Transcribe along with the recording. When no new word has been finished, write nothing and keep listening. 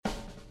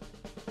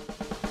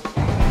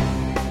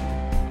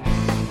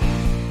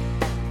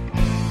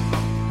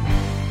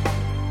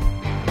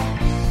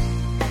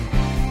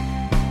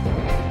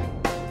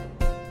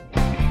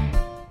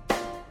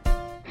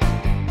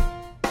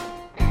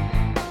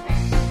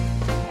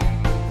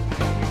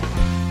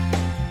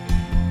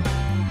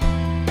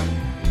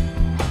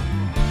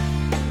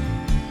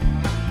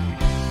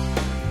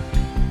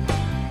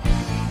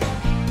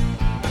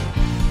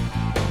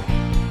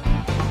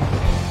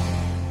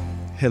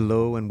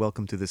Hello and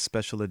welcome to this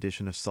special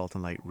edition of Salt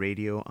and Light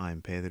Radio.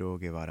 I'm Pedro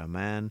Guevara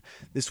Mann.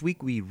 This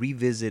week we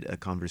revisit a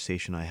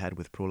conversation I had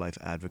with pro-life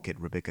advocate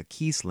Rebecca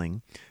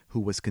Kiesling, who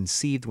was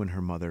conceived when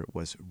her mother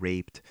was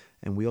raped.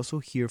 And we also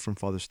hear from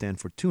Father Stan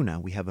Fortuna.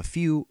 We have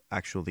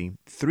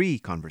three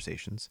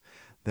conversations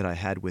that I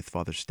had with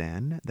Father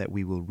Stan that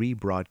we will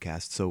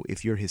rebroadcast. So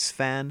if you're his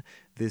fan,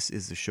 this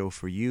is the show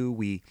for you.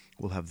 We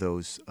will have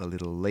those a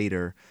little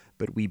later.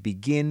 But we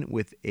begin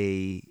with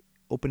a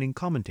opening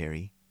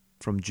commentary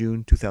from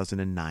June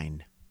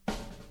 2009.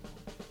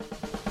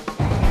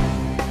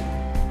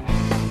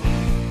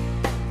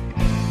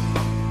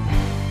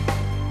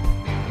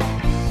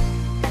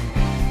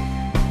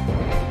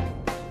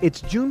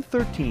 It's June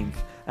 13th,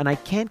 and I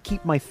can't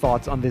keep my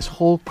thoughts on this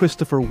whole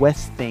Christopher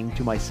West thing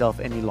to myself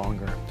any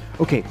longer.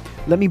 Okay,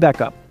 let me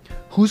back up.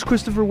 Who's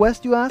Christopher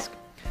West, you ask?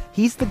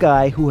 He's the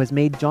guy who has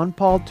made John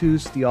Paul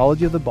II's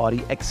theology of the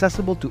body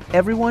accessible to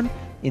everyone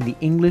in the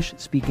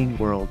English-speaking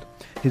world.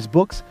 His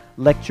books,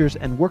 lectures,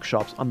 and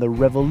workshops on the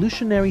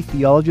revolutionary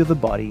theology of the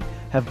body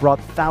have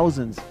brought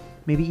thousands,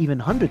 maybe even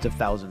hundreds of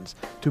thousands,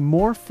 to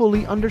more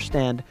fully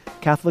understand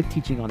Catholic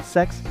teaching on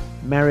sex,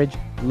 marriage,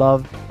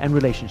 love, and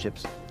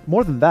relationships.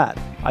 More than that,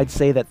 I'd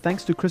say that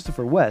thanks to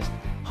Christopher West,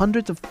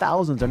 hundreds of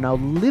thousands are now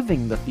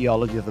living the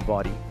theology of the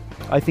body.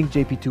 I think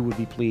JP2 would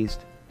be pleased.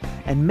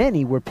 And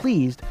many were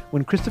pleased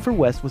when Christopher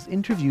West was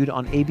interviewed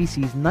on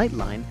ABC's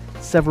Nightline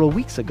several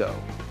weeks ago.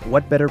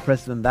 What better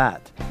press than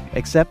that?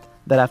 Except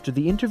that after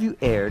the interview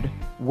aired,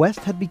 West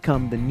had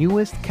become the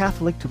newest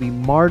Catholic to be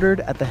martyred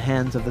at the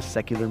hands of the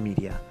secular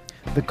media.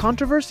 The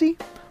controversy?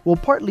 Well,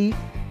 partly,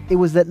 it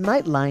was that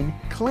Nightline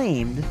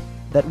claimed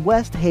that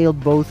West hailed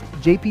both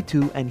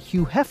JP2 and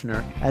Hugh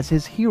Hefner as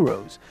his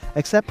heroes,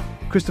 except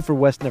Christopher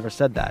West never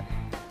said that.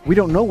 We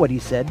don't know what he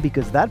said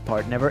because that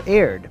part never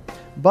aired.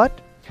 But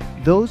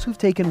those who've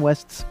taken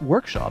West's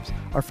workshops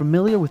are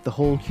familiar with the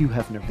whole Hugh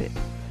Hefner bit.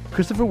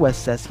 Christopher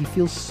West says he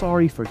feels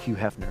sorry for Hugh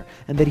Hefner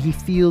and that he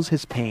feels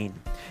his pain.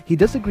 He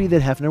does agree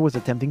that Hefner was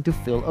attempting to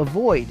fill a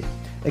void,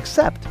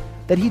 except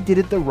that he did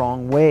it the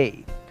wrong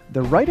way.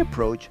 The right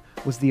approach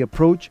was the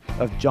approach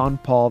of John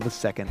Paul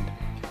II.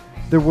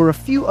 There were a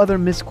few other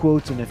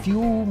misquotes and a few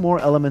more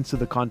elements to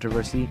the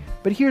controversy,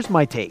 but here's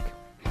my take.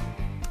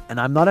 And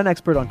I'm not an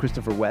expert on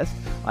Christopher West.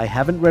 I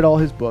haven't read all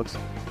his books,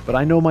 but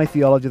I know my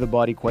theology of the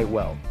body quite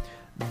well.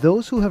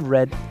 Those who have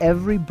read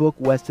every book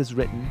West has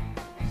written,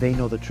 they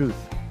know the truth.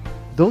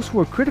 Those who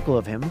are critical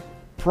of him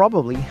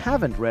probably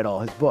haven't read all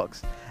his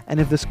books. And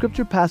if the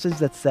scripture passage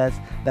that says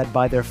that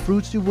by their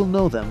fruits you will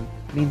know them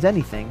means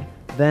anything,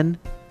 then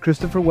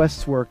Christopher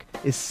West's work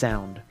is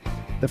sound.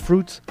 The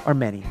fruits are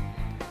many.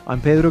 I'm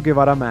Pedro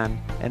Guevara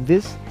Mann, and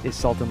this is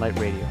Salt and Light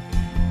Radio.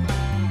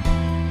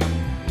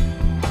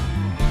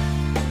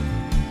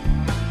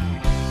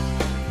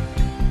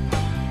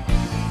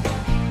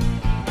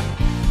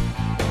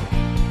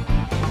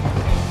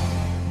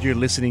 You're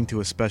listening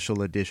to a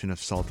special edition of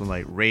Salt and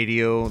Light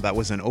Radio. That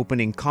was an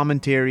opening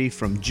commentary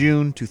from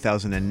June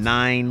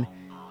 2009.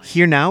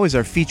 Here now is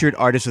our featured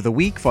artist of the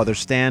week, Father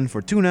Stan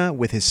Fortuna,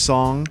 with his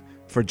song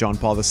for John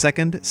Paul II,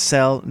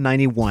 Cell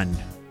 91.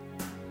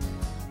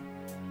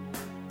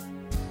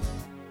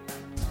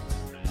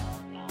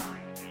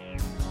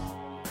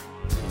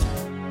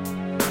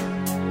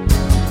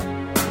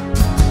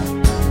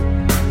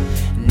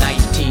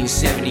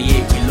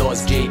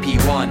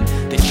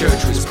 JP1, the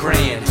church was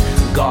praying,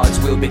 God's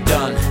will be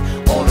done.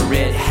 All the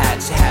red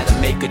hats had to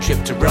make a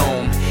trip to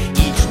Rome,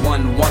 each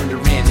one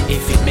wondering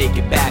if he'd make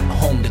it back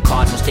home. The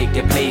cardinals take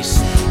their place,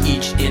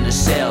 each in a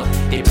cell.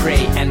 They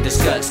pray and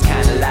discuss,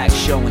 kinda like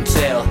show and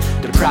tell.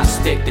 The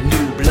prospect, the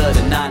new blood,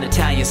 a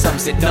non-Italian, some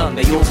said none.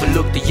 They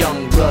overlooked the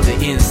young brother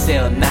in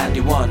cell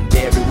 91.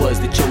 There he was,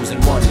 the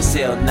chosen one in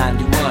cell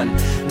 91.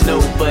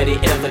 Nobody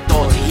ever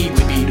thought that he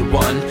would be the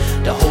one.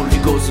 The Holy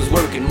Ghost was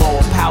working,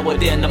 more power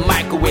than the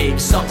microwave.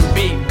 Something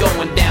big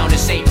going down in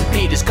St.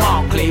 Peter's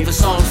Conclave. A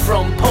song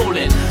from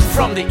Poland,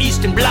 from the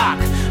Eastern Bloc.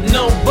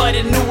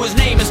 Nobody knew his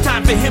name. It's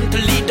time for him to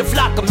lead the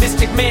flock. A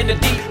mystic man, a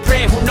deep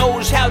prayer, who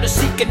knows how to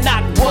seek and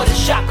not. What a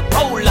shock, a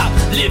Pollock,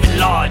 living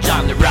large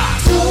on the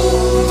rock.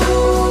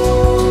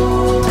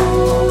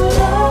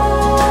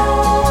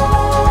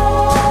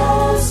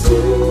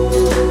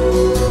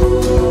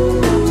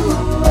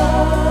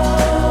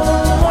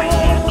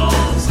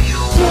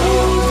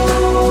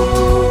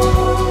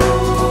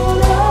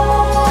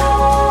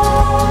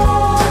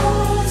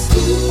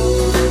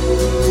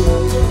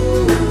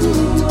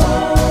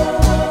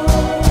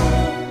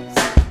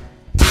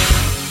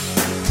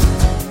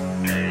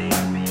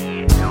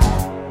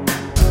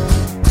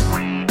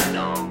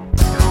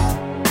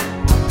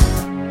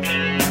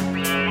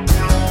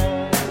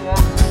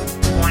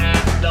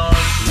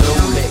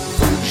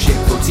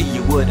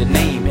 The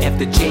name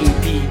after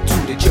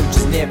JP2, the church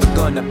is never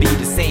gonna be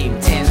the same.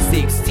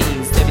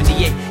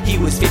 10/16/78, he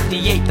was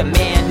 58. The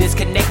man is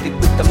connected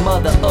with the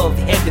mother of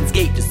heaven's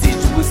gate.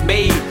 Decision was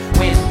made,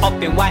 went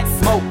up in white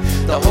smoke.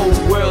 The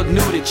whole world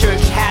knew the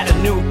church had a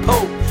new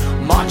pope.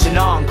 Marching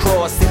on,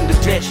 crossing the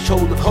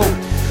threshold of hope.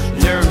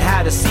 Learn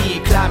how to see,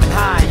 climbing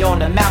high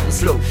on a mountain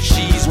slope.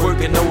 She's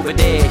working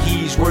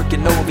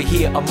working over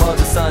here. A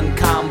mother-son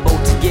combo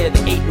together,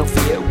 ain't no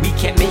fear. We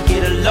can't make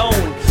it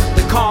alone.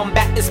 The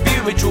combat is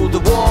spiritual, the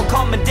war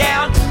coming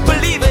down.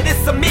 Believe it,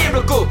 it's a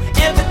miracle.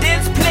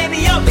 Evidence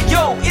plenty of it,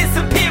 yo, it's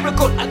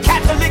empirical. A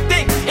Catholic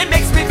thing, it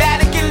makes me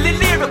Vaticanly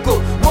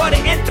lyrical. What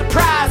an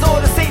enterprise, all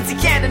the saints he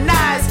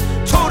canonized.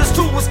 Told us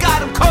tools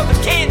got him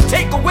covered, can't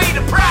take away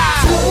the prize.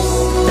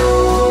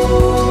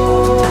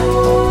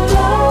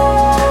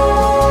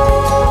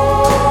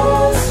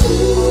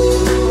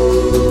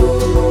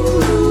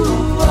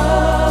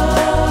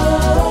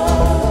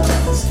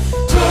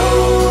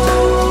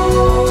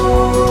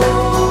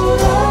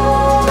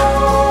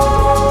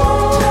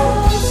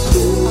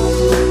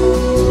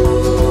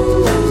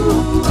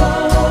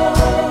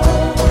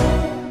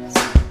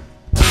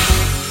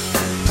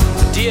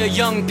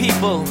 Young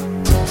people,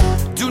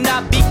 do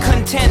not be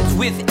content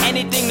with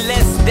anything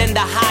less than the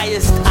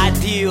highest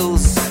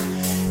ideals.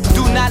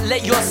 Do not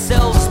let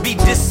yourselves be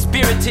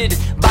dispirited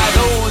by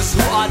those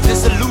who are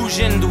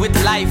disillusioned with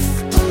life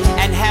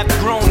and have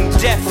grown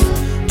deaf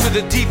to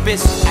the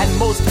deepest and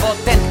most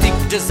authentic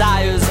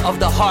desires of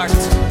the heart.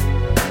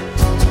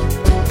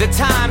 The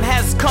time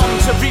has come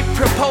to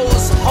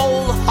repropose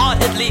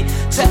wholeheartedly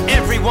to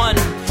everyone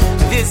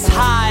this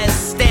high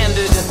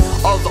standard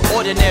of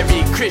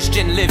ordinary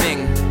Christian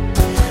living.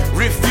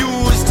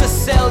 Refuse to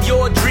sell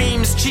your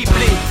dreams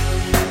cheaply.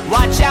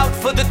 Watch out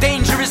for the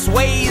dangerous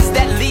ways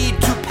that lead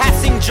to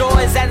passing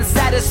joys and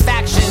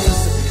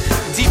satisfactions.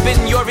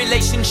 Deepen your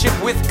relationship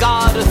with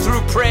God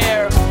through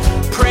prayer.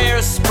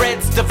 Prayer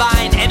spreads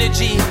divine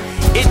energy.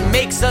 It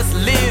makes us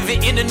live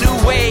in a new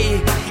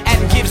way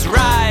and gives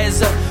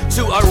rise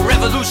to a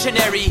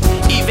revolutionary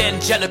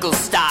evangelical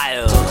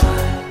style.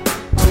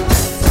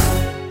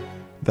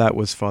 That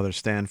was Father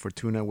Stan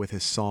Fortuna with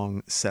his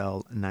song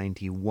Cell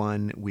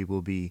 91. We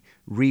will be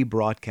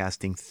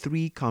rebroadcasting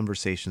 3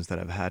 conversations that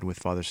I've had with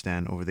Father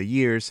Stan over the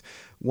years.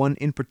 One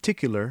in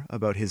particular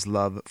about his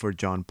love for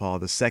John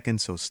Paul II,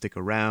 so stick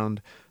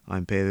around.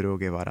 I'm Pedro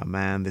Guevara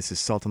Man. This is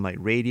Salt and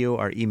Light Radio.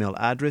 Our email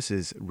address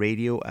is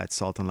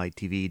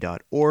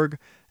radio@saltandlighttv.org,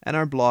 and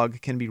our blog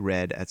can be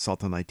read at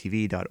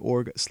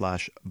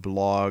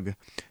saltandlighttv.org/blog.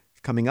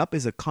 Coming up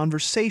is a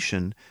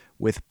conversation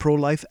with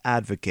pro-life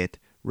advocate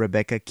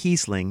Rebecca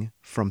Kiesling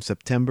from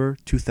September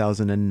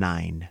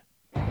 2009.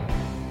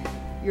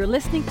 You're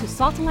listening to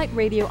Salt and Light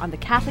Radio on the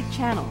Catholic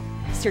Channel,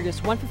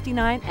 Sirius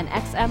 159 and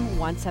XM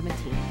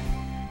 117.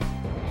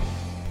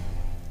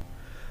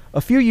 A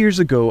few years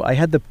ago, I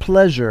had the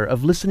pleasure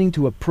of listening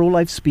to a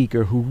pro-life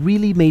speaker who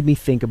really made me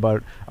think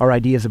about our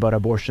ideas about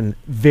abortion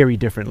very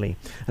differently.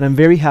 And I'm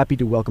very happy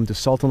to welcome to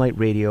Salt and Light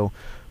Radio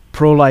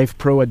pro-life,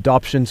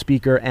 pro-adoption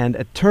speaker and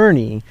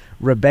attorney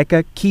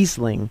Rebecca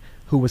Kiesling,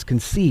 who was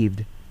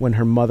conceived when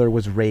her mother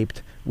was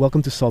raped.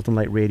 Welcome to Salt and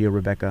Light Radio,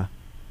 Rebecca.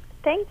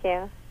 Thank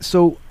you.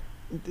 So,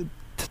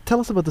 tell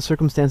us about the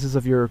circumstances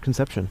of your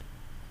conception.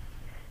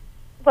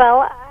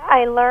 Well,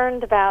 I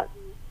learned about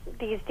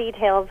these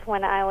details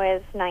when I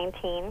was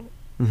 19,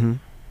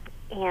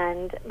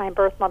 and my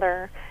birth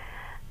mother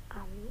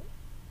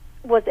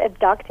was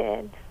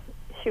abducted.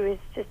 She was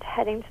just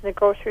heading to the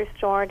grocery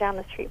store down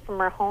the street from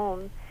her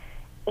home,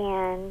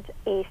 and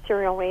a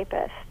serial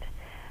rapist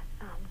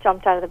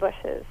jumped out of the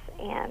bushes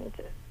and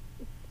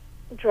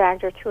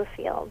dragged her to a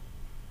field.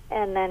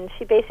 And then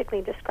she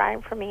basically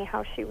described for me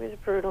how she was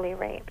brutally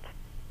raped.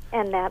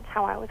 And that's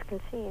how I was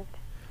conceived.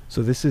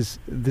 So this is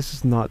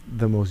not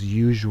the most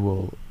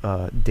usual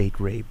date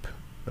rape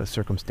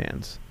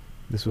circumstance.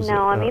 This was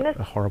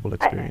a horrible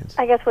experience.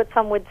 I guess what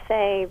some would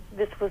say,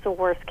 this was a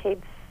worst case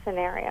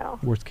scenario.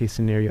 Worst case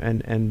scenario.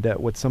 And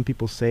what some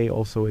people say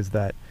also is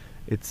that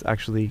it's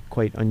actually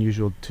quite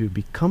unusual to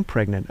become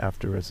pregnant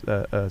after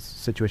a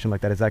situation like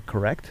that. Is that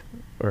correct?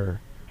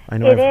 Or I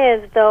know it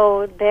is,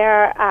 though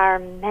there are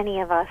many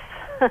of us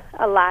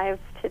alive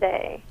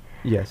today.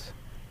 Yes.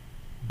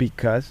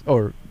 Because,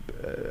 or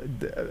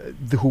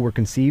who were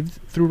conceived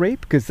through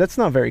rape? Because that's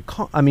not very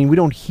I mean, we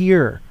don't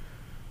hear.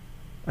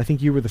 I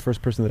think you were the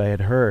first person that I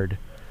had heard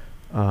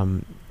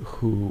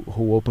who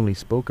openly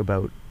spoke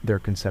about their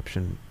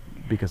conception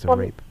because of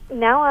rape.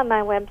 Now on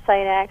my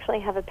website, I actually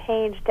have a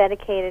page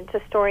dedicated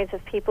to stories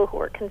of people who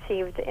were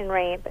conceived in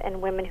rape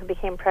and women who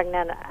became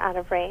pregnant out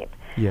of rape.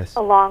 Yes.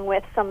 Along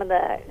with some of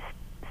the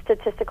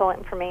statistical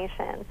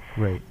information.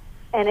 Right.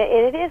 And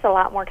it is a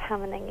lot more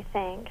common than you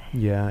think.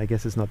 Yeah, I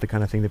guess it's not the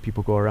kind of thing that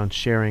people go around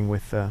sharing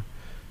with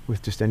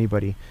just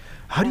anybody.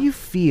 How do you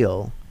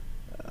feel?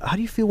 How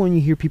do you feel when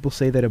you hear people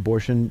say that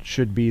abortion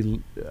should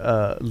be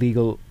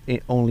legal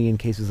only in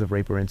cases of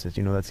rape or incest?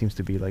 You know, that seems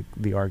to be like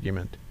the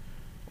argument.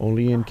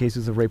 Only in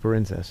cases of rape or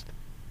incest.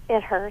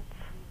 It hurts.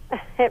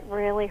 It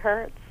really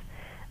hurts.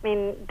 I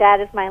mean, that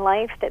is my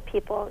life that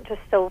people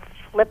just so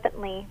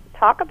flippantly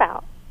talk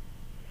about.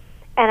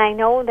 And I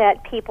know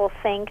that people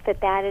think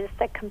that that is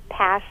the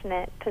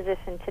compassionate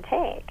position to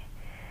take.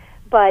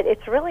 But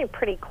it's really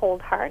pretty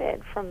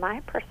cold-hearted from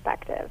my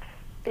perspective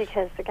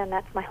because, again,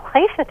 that's my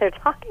life that they're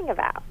talking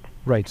about.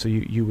 Right, so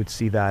you would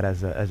see that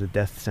as a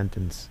death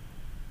sentence.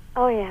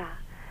 Oh, yeah.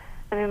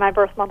 I mean, my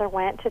birth mother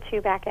went to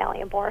 2 back alley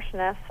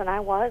abortionists, and I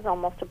was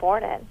almost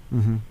aborted.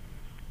 Mm-hmm.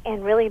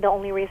 And really the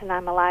only reason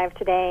I'm alive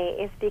today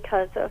is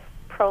because of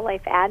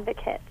pro-life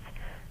advocates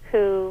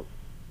who,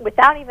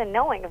 without even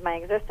knowing of my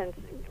existence,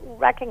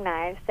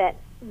 recognized that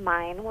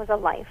mine was a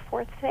life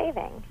worth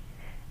saving.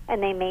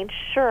 And they made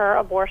sure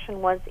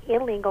abortion was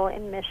illegal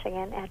in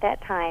Michigan at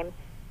that time,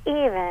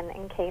 even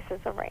in cases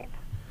of rape.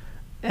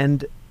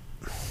 And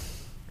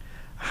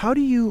how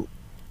do you...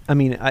 I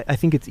mean, I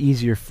think it's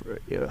easier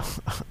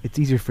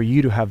for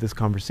you to have this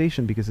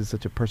conversation because it's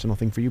such a personal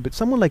thing for you. But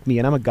someone like me,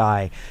 and I'm a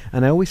guy,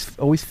 and I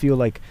always feel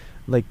like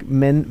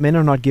men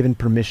are not given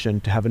permission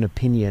to have an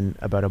opinion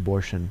about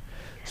abortion.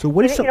 So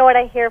what is you know what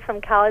I hear from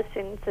college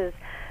students is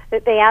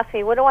that they ask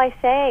me, "What do I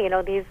say?" You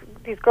know, these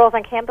girls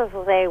on campus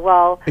will say,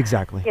 "Well,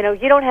 exactly. You know,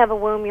 you don't have a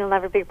womb, you'll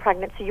never be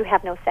pregnant, so you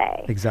have no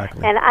say."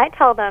 Exactly. And I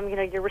tell them, you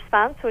know, your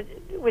response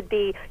would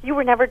be, "You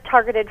were never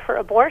targeted for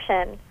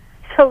abortion,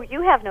 so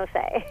you have no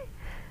say."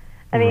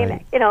 I mean,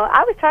 Right. you know,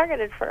 I was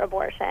targeted for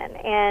abortion,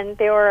 and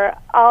there's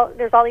all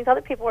these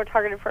other people who are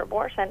targeted for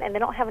abortion, and they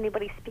don't have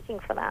anybody speaking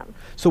for them.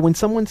 So when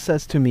someone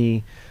says to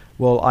me,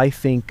 well, I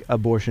think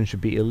abortion should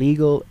be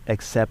illegal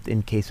except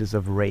in cases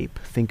of rape,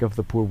 think of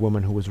the poor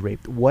woman who was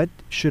raped, what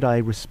should I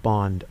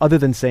respond? Other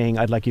than saying,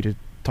 I'd like you to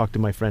talk to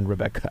my friend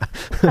Rebecca.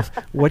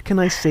 What can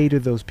I say to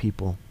those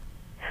people?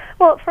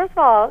 Well, first of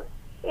all,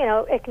 you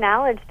know,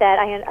 acknowledge that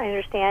I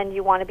understand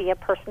you want to be a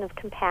person of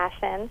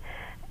compassion,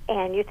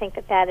 and you think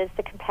that that is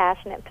the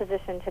compassionate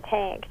position to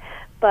take.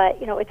 But,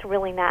 you know, it's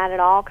really not at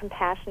all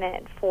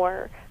compassionate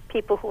for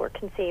people who were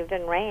conceived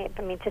in rape.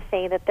 I mean, to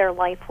say that their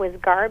life was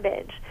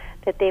garbage,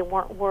 that they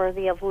weren't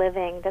worthy of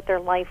living, that their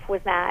life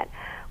was not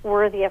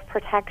worthy of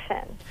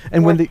protection.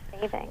 And when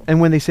saving. And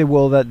when they say,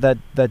 well,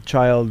 that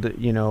child,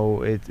 you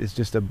know, it's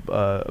just a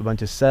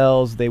bunch of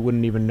cells, they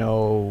wouldn't even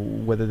know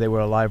whether they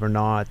were alive or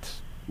not,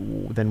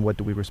 then what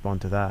do we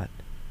respond to that?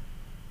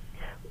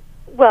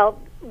 Well,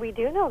 we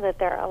do know that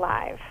they're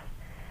alive.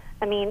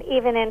 I mean,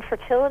 even in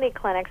fertility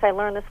clinics, I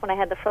learned this when I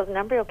had the frozen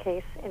embryo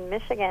case in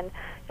Michigan,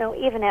 you know,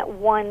 even at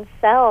 1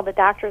 cell, the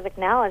doctors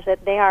acknowledge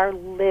that they are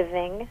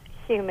living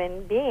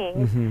human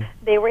beings. Mm-hmm.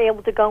 They were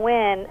able to go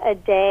in a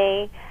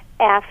day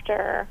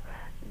after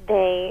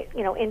they,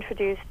 you know,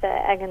 introduced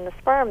the egg and the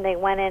sperm. They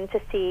went in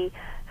to see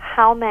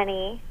how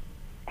many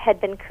had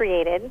been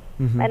created,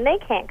 Mm-hmm. and they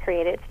can't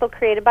create it. It's still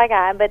created by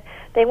God, but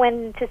they went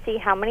in to see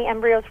how many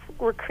embryos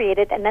were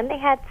created, and then they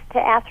had to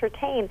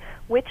ascertain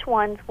which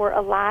ones were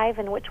alive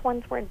and which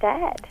ones were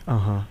dead.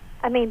 Uh-huh.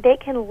 I mean, they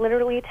can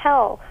literally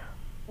tell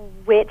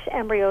which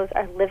embryos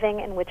are living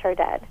and which are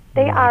dead.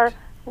 They Right. are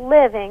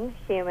living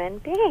human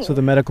beings. So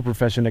the medical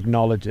profession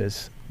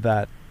acknowledges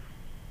that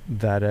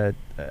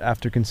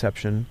after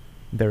conception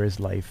there is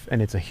life,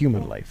 and it's a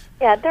human life.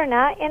 Yeah, they're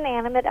not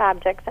inanimate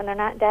objects, and they're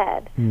not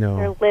dead. No.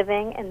 They're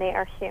living, and they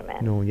are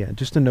human. No, yeah.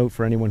 Just a note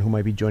for anyone who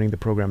might be joining the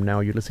program now.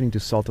 You're listening to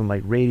Salt and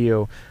Light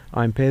Radio.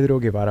 I'm Pedro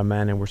Guevara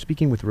Mann, and we're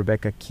speaking with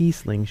Rebecca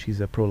Kiesling.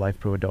 She's a pro-life,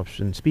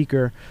 pro-adoption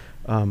speaker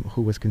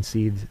who was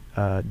conceived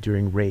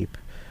during rape.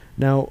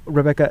 Now,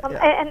 Rebecca...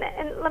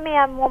 And let me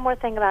add one more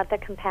thing about the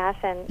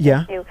compassion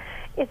Yeah. issue,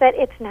 is that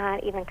it's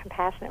not even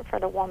compassionate for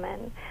the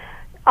woman.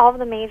 All of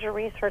the major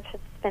research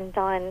that's been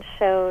done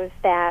shows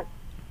that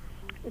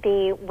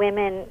the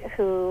women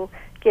who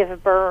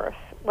give birth,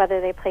 whether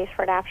they place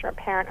for adoption or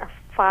parent, are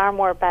far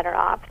more better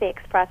off. They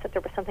express that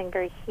there was something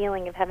very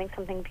healing of having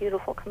something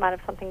beautiful come out of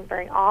something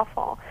very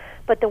awful.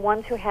 But the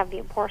ones who have the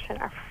abortion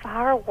are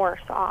far worse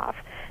off.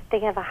 They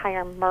have a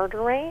higher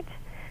murder rate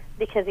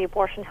because the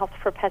abortion helps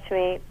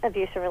perpetuate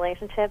abusive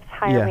relationships,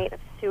 higher Yeah. rate of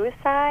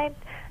suicide,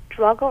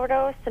 drug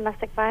overdose,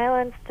 domestic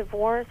violence,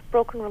 divorce,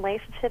 broken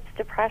relationships,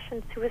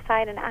 depression,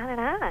 suicide, and on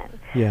and on.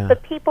 Yeah.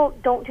 But people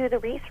don't do the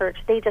research.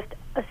 They just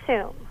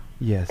assume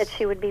Yes. that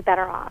she would be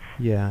better off.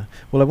 Yeah.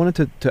 Well, I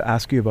wanted to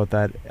ask you about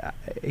that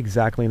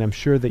exactly, and I'm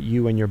sure that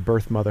you and your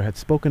birth mother had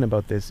spoken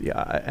about this.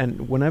 Yeah,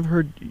 and when I've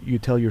heard you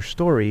tell your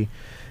story,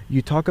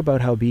 you talk about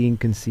how being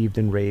conceived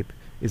in rape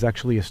is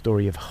actually a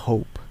story of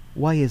hope.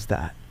 Why is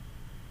that?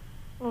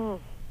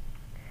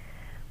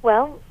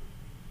 Well,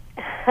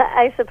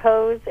 I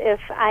suppose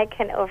if I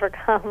can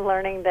overcome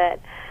learning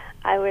that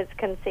I was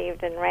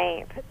conceived in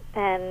rape,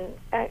 then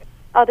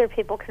other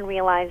people can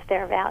realize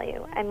their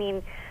value. I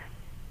mean,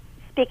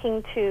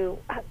 speaking to,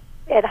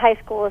 at high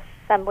school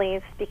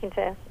assemblies, speaking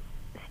to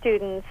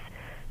students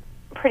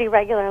pretty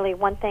regularly,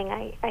 one thing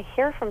I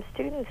hear from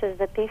students is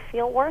that they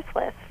feel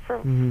worthless for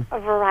a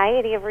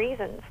variety of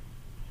reasons,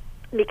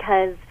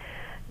 because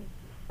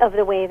of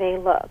the way they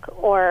look,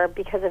 or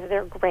because of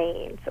their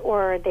grades,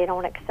 or they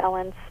don't excel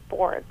in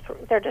sports.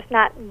 They're just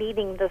not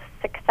meeting the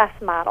success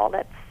model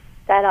that's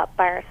set up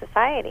by our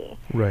society.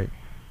 Right.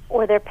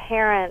 Or their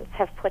parents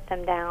have put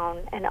them down,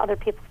 and other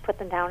people have put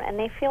them down, and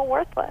they feel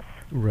worthless.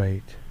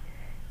 Right.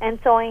 And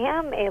so I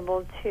am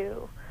able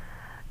to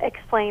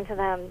explain to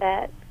them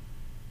that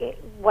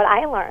what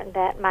I learned,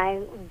 that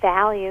my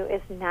value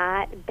is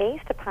not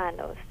based upon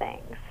those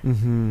things,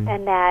 Mm-hmm.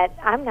 and that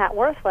I'm not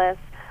worthless,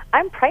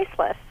 I'm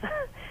priceless.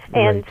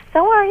 And Right.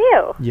 so are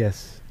you.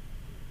 Yes.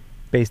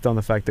 based on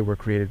the fact that we're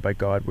created by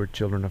God, we're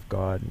children of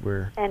God,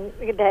 and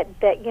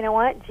that you know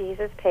what?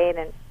 Jesus paid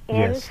an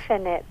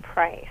infinite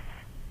price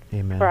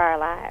Amen. For our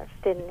lives,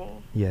 didn't he?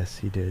 Yes,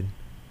 he did.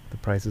 The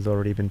price has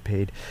already been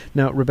paid.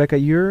 Now, Rebecca,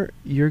 you're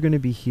going to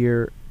be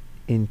here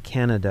in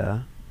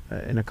Canada,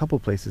 in a couple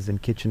places, in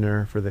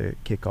Kitchener for the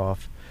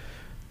kickoff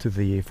to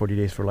the 40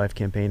 Days for Life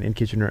campaign, in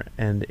Kitchener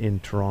and in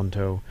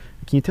Toronto.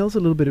 Can you tell us a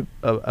little bit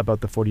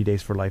about the 40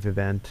 Days for Life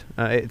event?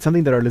 It's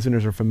something that our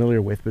listeners are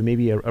familiar with, but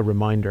maybe a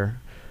reminder.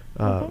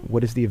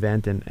 What is the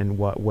event and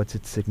what's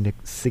its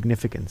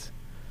significance?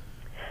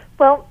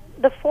 Well,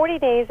 the 40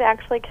 days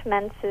actually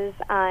commences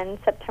on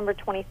September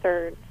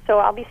 23rd. So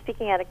I'll be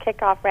speaking at a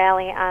kickoff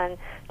rally on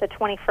the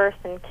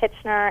 21st in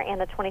Kitchener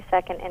and the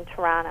 22nd in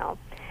Toronto.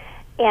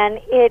 And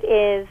it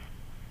is,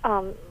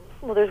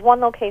 well, there's one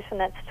location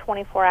that's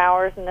 24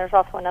 hours, and there's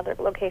also another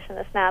location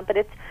that's not. But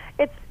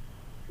it's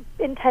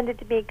intended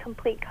to be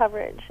complete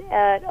coverage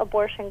at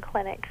abortion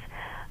clinics,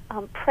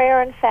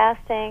 prayer and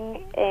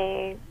fasting,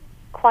 a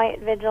quiet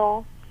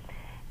vigil,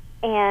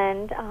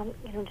 and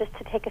just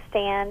to take a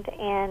stand.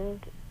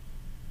 And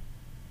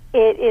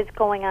it is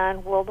going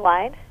on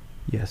worldwide.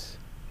 Yes.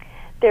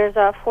 There's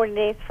a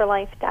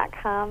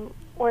 40daysforlife.com,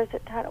 or is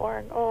it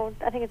 .org? Oh,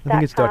 I think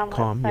it's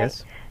 .com.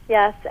 Yes.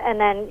 Yes, and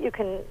then you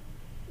can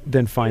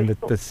then find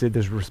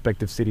the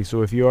respective cities.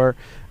 So if you are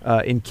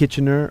in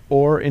Kitchener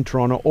or in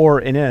Toronto or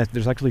in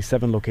there's actually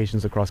 7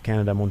 locations across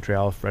Canada: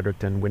 Montreal,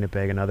 Fredericton,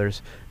 Winnipeg, and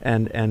others,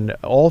 and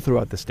all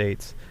throughout the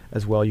States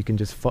as well. You can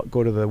just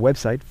go to the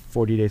website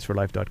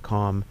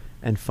 40daysforlife.com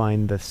and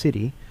find the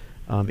city.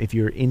 If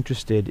you're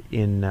interested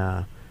in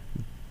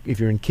if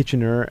you're in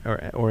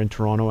Kitchener or in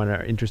Toronto and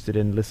are interested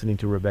in listening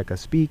to Rebecca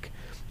speak,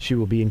 she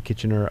will be in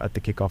Kitchener at the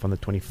kickoff on the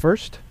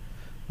 21st.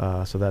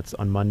 So that's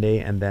on Monday,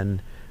 and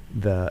then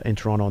in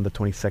Toronto on the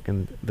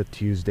 22nd, the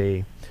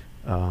Tuesday.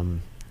 The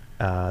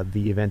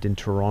event in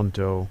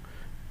Toronto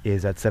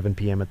is at 7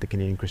 p.m. at the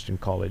Canadian Christian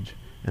College,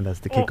 and that's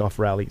the kickoff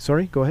rally.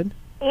 Sorry, go ahead.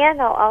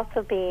 And I'll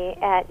also be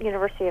at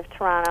University of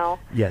Toronto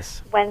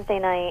Wednesday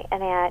night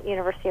and at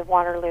University of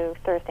Waterloo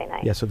Thursday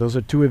night. Yeah, so those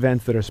are 2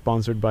 events that are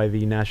sponsored by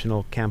the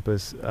National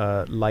Campus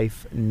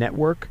Life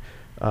Network,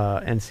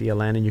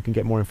 NCLN, and you can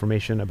get more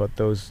information about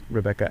those,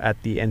 Rebecca,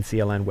 at the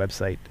NCLN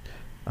website.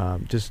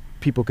 Just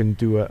people can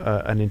do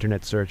an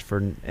internet search for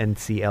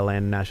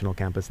NCLN, National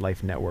Campus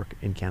Life Network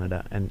in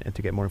Canada, and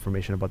to get more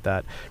information about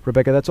that.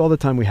 Rebecca, that's all the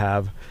time we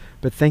have,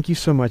 but thank you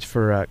so much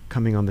for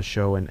coming on the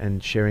show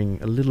and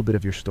sharing a little bit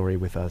of your story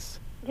with us.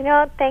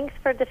 Thanks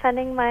for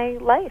defending my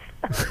life.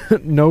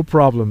 No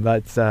problem.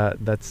 That's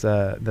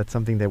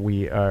something that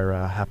we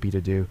are happy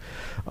to do.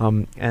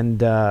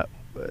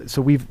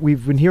 So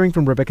we've been hearing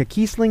from Rebecca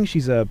Kiesling.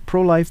 She's a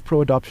pro-life,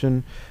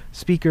 pro-adoption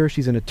speaker.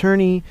 She's an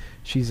attorney.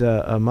 She's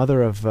a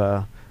mother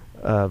of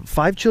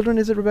 5 children.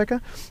 Is it,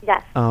 Rebecca?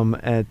 Yes.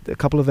 And a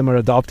couple of them are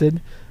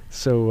adopted.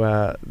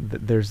 So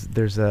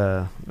there's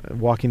a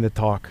walking the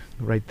talk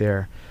right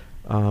there.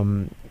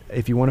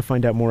 If you want to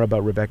find out more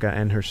about Rebecca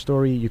and her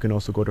story, you can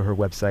also go to her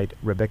website,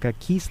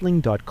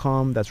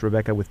 RebeccaKiesling.com. That's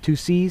Rebecca with 2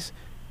 C's.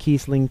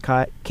 Kiesling,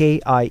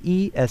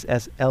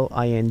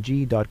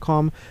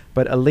 KIESSLING.com.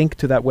 But a link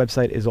to that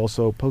website is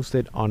also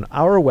posted on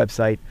our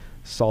website,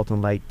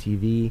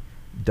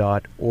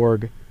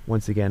 saltandlighttv.org.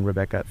 Once again,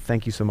 Rebecca,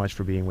 thank you so much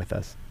for being with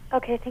us.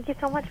 Okay, thank you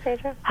so much,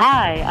 Pedro.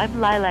 Hi,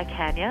 I'm Lila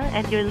Kanya,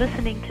 and you're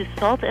listening to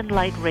Salt and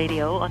Light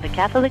Radio on the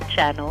Catholic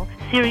Channel,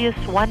 Sirius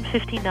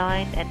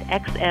 159 and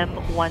XM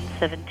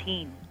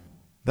 117.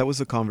 That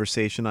was a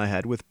conversation I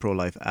had with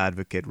pro-life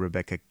advocate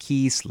Rebecca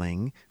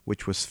Kiesling,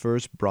 which was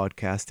first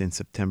broadcast in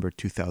September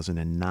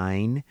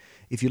 2009.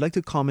 If you'd like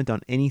to comment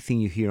on anything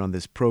you hear on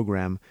this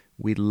program,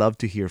 we'd love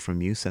to hear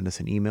from you. Send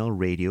us an email,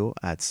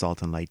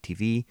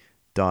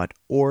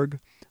 radio@saltandlighttv.org.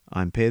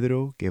 I'm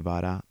Pedro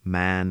Guevara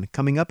Mann.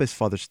 Coming up is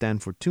Father Stan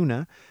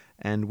Fortuna,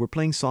 and we're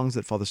playing songs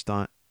that Father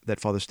Stan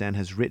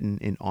has written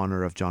in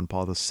honor of John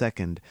Paul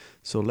II.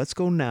 So let's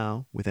go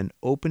now with an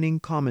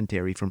opening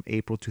commentary from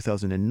April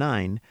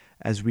 2009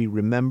 as we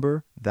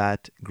remember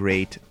that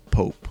great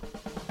Pope.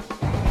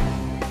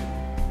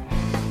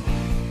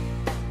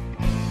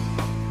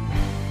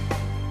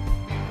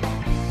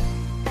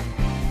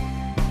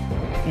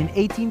 In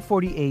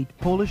 1848,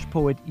 Polish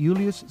poet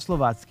Julius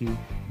Słowacki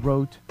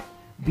wrote,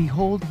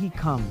 "Behold, he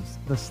comes,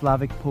 the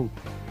Slavic Pope,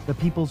 the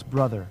people's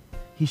brother.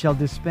 He shall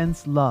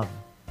dispense love.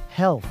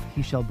 Health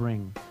he shall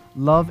bring,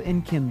 love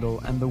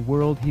enkindle, and the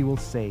world he will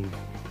save."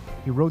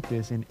 He wrote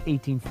this in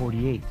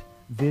 1848.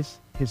 This,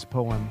 his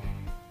poem,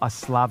 A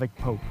Slavic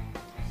Pope.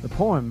 The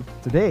poem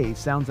today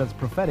sounds as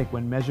prophetic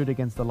when measured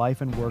against the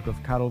life and work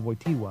of Karol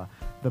Wojtyła,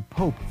 the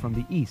Pope from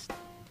the East.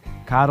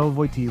 Karol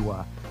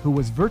Wojtyła, who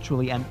was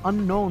virtually an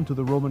unknown to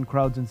the Roman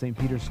crowds in St.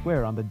 Peter's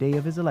Square on the day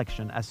of his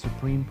election as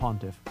Supreme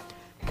Pontiff.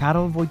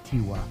 Karol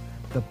Wojtyła,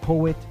 the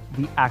poet,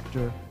 the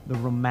actor, the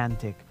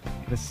romantic,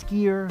 the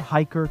skier,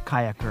 hiker,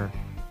 kayaker,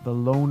 the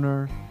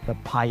loner, the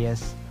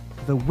pious,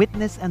 the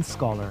witness and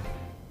scholar.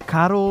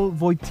 Karol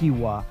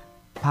Wojtyła,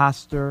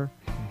 pastor,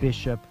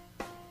 bishop,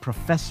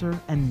 professor,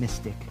 and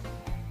mystic.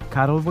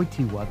 Karol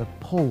Wojtyła, the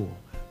Pole,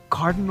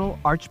 Cardinal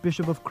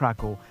Archbishop of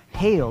Krakow,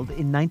 hailed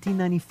in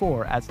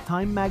 1994 as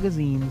Time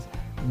Magazine's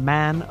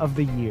Man of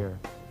the Year.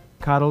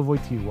 Karol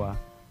Wojtyła,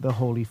 the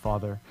Holy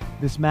Father,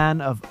 this man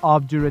of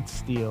obdurate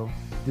steel,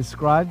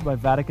 described by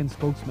Vatican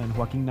spokesman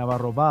Joaquin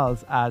Navarro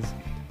Valls as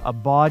a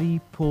body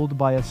pulled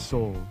by a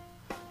soul.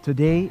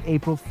 Today,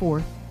 April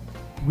 4th,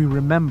 we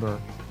remember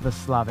the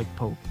Slavic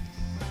Pope.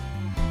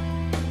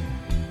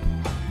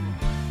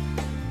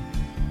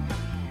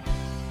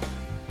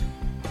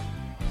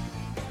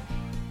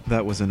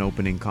 That was an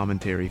opening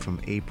commentary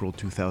from April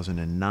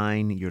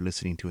 2009. You're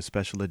listening to a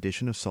special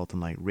edition of Salt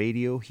and Light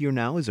Radio. Here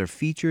now is our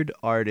featured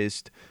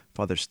artist,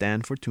 Father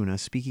Stan Fortuna,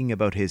 speaking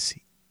about his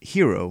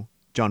hero,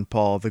 John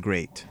Paul the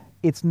Great.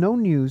 It's no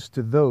news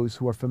to those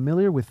who are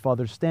familiar with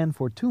Father Stan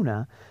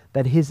Fortuna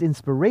that his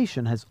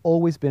inspiration has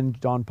always been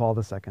John Paul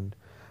II.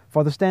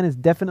 Father Stan is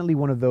definitely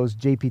one of those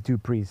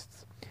JP2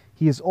 priests.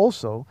 He is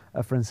also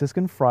a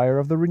Franciscan friar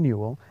of the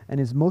Renewal and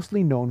is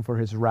mostly known for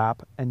his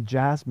rap and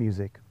jazz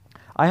music.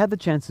 I had the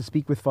chance to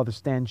speak with Father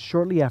Stan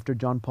shortly after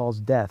John Paul's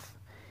death.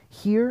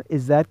 Here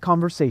is that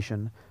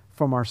conversation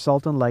from our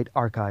Salt and Light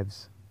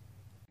archives.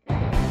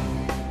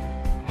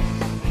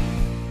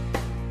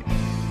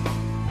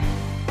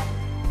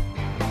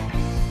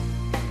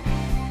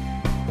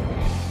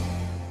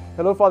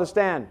 Hello, Father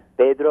Stan.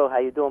 Pedro, how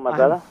you doing, my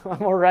brother?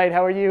 I'm all right.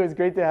 How are you? It's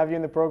great to have you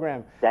in the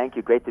program. Thank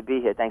you. Great to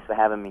be here. Thanks for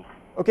having me.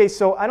 Okay,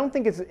 so I don't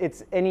think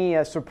it's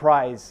any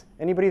surprise.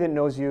 Anybody that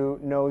knows you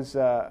knows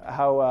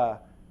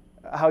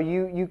how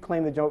you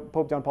claim that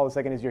Pope John Paul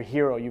II is your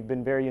hero. You've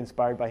been very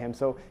inspired by him.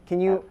 So can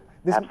you...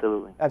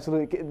 Absolutely.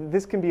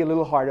 This can be a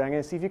little harder. I'm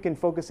going to see if you can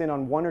focus in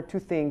on one or two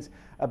things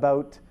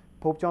about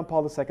Pope John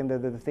Paul II,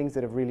 the things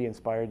that have really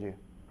inspired you.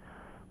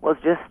 Well,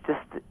 it's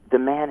just the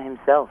man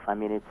himself. I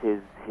mean, it's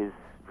his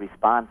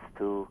response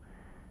to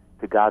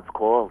God's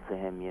call to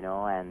him, you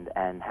know,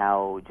 and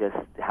how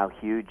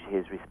huge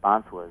his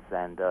response was,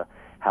 and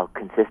how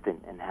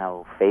consistent and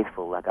how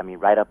faithful. Like, I mean,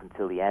 right up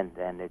until the end,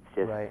 and it's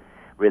just... Right.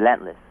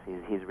 Relentless.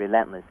 He's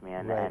relentless,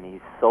 man, right. And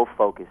he's so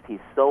focused. He's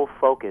so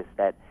focused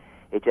that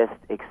it just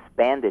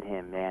expanded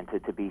him, man,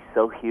 to be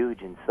so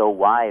huge and so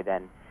wide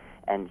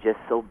and just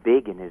so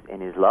big in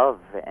his love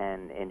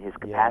and in his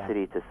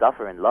capacity to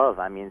suffer and love.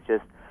 I mean, it's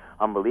just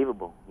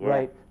unbelievable. Yeah.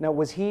 Right. Now,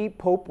 was he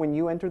Pope when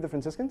you entered the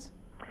Franciscans?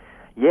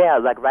 Yeah,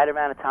 like right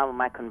around the time of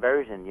my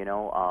conversion, you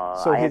know.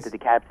 I entered the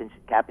Capuchins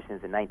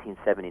in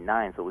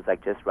 1979, so it was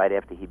like just right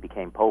after he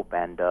became Pope,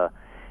 and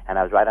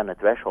I was right on the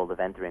threshold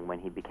of entering when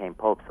he became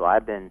Pope. So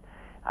I've been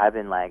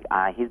like,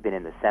 he's been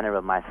in the center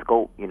of my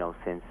scope, you know,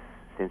 since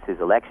his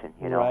election,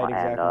 you know. Right,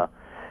 exactly. And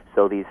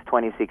so these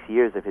 26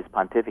 years of his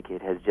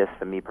pontificate has just,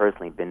 for me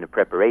personally, been the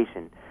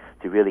preparation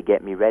to really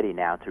get me ready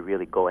now to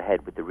really go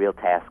ahead with the real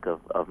task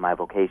of my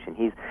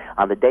vocation.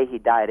 On the day he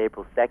died,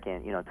 April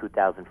 2nd, you know,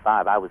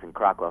 2005, I was in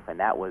Krakow, and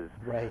that was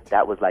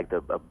like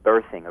a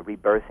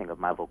rebirthing of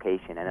my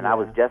vocation. And then I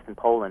was just in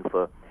Poland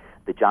for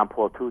the John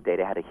Paul II Day.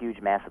 They had a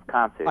huge, massive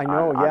concert on the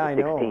 16th. I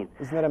know.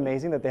 Isn't that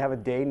amazing that they have a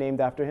day named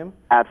after him?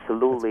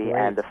 Absolutely,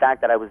 and the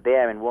fact that I was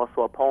there in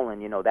Warsaw,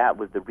 Poland, you know, that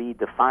was the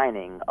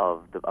redefining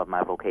of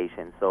my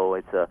vocation.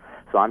 So so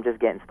I'm just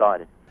getting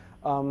started.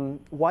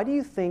 Why do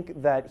you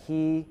think that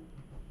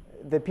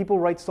people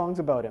write songs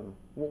about him?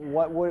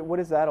 What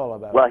is that all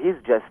about? Well, his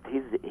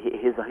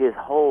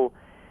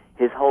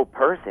whole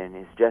person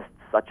is just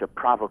such a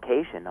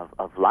provocation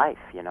of life,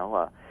 you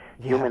know.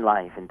 Human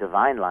life and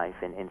divine life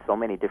in so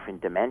many different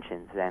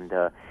dimensions, and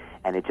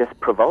it just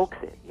provokes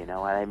it, you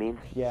know what I mean?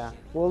 Yeah.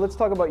 Well, let's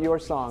talk about your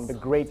song, The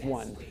Great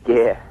One.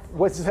 Yeah.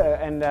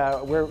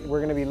 We're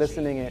going to be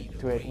listening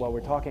to it while we're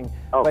talking.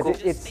 Oh, but cool.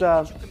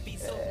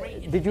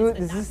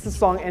 Does this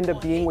song end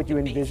up being what you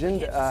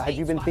envisioned? Had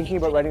you been thinking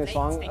about writing a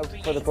song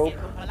for the Pope?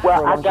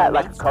 Well, I got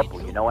like a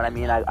couple, you know what I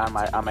mean? On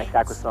my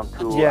Sacrosong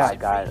tour, I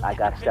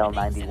got Cell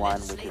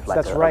 91, which is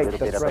like a little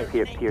bit of a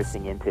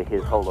piercing into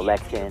his whole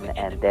election,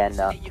 and then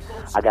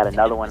I got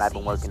another one I've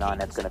been working on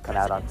that's going to come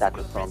out on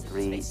Sacrosong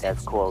 3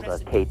 that's called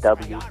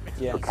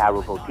KW for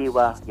Karol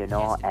Wojtyła, you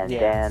know, and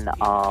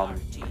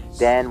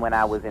then when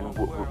I was in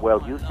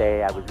World Youth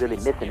Day, I was really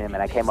missing him,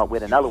 and I came up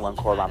with another one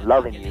called I'm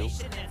Loving You.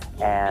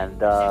 And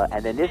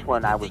then this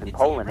one, I was in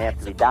Poland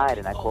after he died,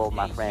 and I called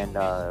my friend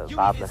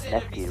Bob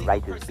Lesniewski to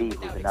write this beat,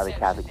 who's another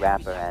Catholic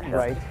rapper,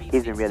 and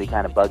he's been really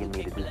kind of bugging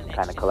me to do some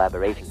kind of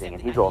collaboration thing,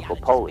 and he's also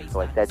Polish.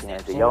 So I said to him,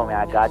 I said, yo,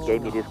 man, God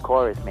gave me this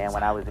chorus, man,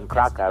 when I was in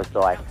Krakow,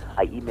 so I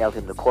emailed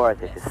him the chorus.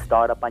 I said,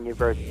 start up on your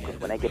verse, because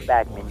when I get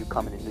back, man, you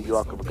coming to New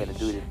York, and we're going to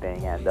do this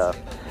thing. And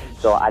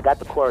so I got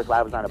the chorus while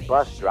I was on a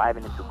bus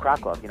driving into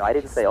Krakow. You know, I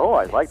didn't say, oh,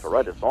 I'd like to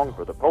write a song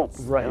for the Pope.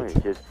 Right. You know,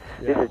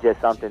 this is just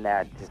something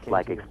that just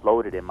like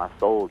exploded in my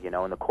soul, you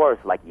know. And the chorus,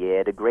 like,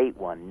 yeah, the great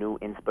one, new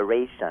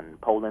inspiration,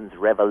 Poland's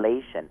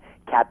revelation,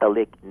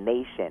 Catholic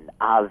nation,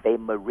 Ave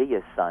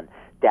Maria, son.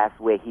 That's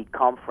where he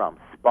come from.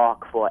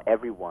 Spark for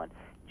everyone,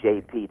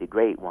 JP, the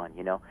great one,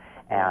 you know.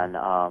 And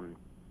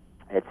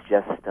it's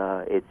just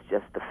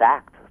the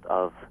fact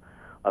of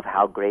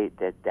how great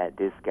that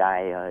this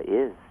guy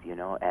is, you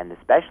know, and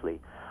especially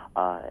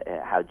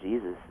how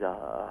Jesus,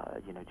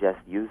 just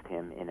used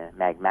him in a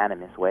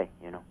magnanimous way,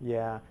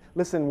 Yeah.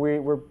 Listen,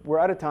 we're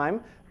out of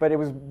time, but it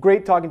was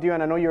great talking to you,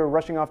 and I know you're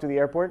rushing off to the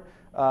airport.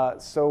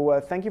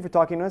 So thank you for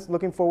talking to us.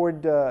 Looking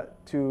forward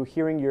to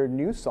hearing your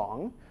new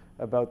song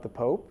about the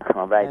Pope.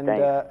 All right,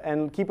 thanks.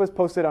 And keep us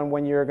posted on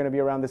when you're going to be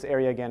around this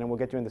area again, and we'll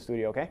get you in the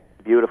studio, okay?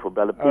 Beautiful,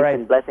 brother. Peace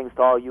and blessings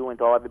to all you and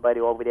to everybody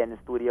over there in the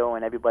studio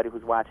and everybody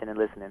who's watching and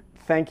listening.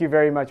 Thank you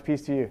very much.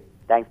 Peace to you.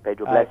 Thanks,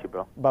 Pedro. Bless you,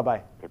 bro.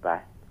 Bye-bye.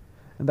 Goodbye.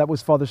 And that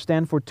was Father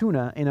Stan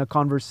Fortuna in a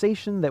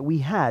conversation that we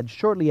had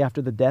shortly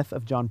after the death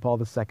of John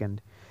Paul II.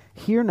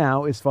 Here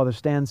now is Father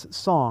Stan's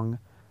song,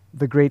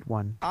 The Great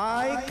One.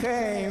 I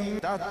came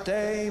that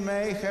they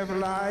may have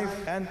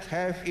life and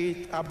have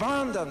it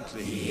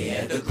abundantly.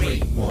 Yeah, the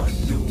Great One,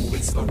 new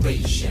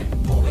inspiration,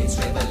 poet's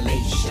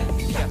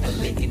revelation,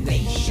 Catholic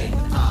nation,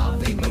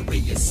 Ave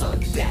Maria, son,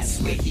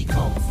 that's where he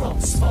come from.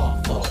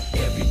 Spark for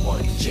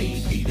everyone,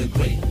 JP, the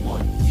Great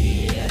One.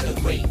 Yeah, the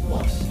Great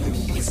One,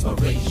 new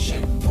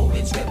inspiration,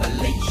 poet's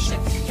revelation,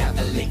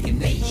 Catholic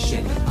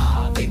nation,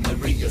 Ave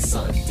Maria,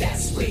 son,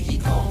 that's where he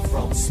come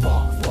from.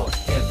 Spark for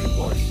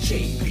everyone,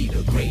 JP,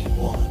 the Great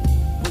One.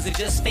 Was it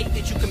just fate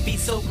that you can be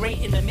so great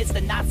in the midst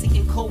of Nazi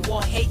and Cold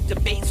War hate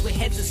debates with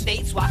heads of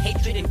states while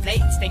hatred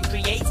inflates and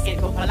creates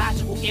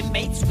anthropological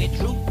inmates where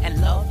truth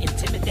and love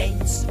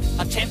intimidates?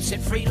 Attempts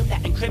at freedom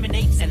that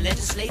incriminates and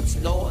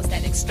legislates laws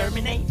that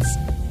exterminates.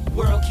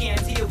 World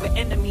can't deal with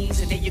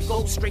enemies, and there you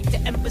go straight to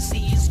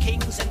embassies,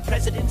 kings and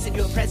presidents in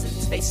your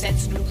presence. They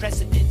sense new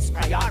precedents,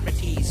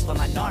 priorities for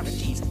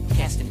minorities,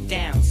 casting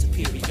down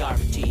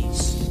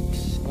superiorities.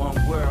 One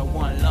world,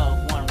 one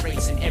love, one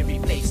race in every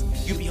place.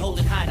 You be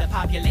holding high the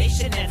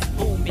population that's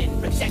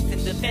booming,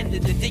 protecting,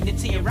 defending the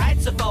dignity and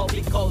rights of all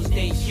because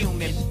they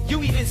human.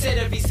 You even said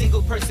every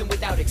single person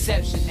without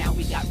exception. Now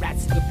we got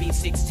rats in the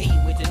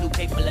B16 with the new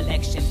papal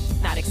election,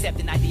 not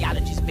accepting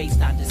ideologies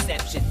based on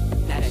deception.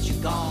 Now that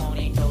you're gone,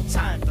 ain't no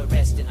time for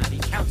resting. I be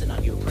counting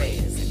on your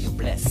prayers and your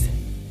blessing.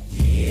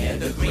 Yeah,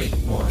 the Great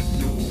One,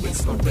 new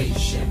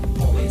inspiration,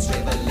 poet's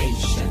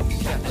revelation,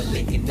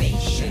 Catholic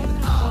nation,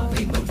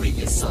 Ave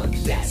Maria, son,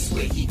 that's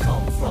where he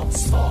come from.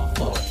 Spark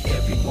for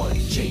everyone,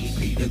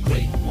 JP, the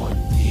Great One.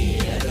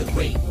 Yeah, the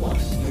Great One,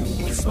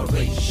 new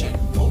inspiration,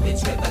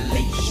 poet's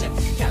revelation,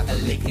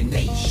 Catholic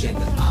nation,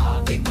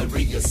 Ave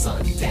Maria,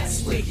 son,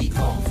 that's where he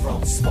come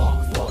from.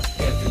 Spark for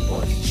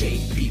everyone,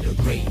 JP,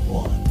 the Great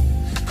One.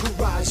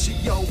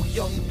 Coraggio,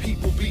 young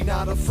people, be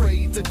not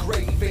afraid. The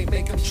grave ain't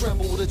make them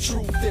tremble. The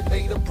truth that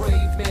made them brave.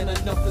 Man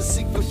enough to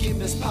seek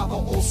forgiveness. Papa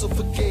also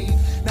forgave.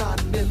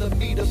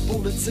 9mm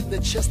bullets in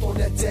the chest on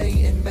that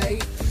day in May.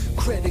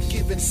 Credit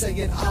given,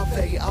 saying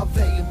Ave,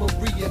 Ave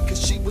Maria,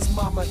 cause she was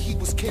mama, he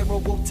was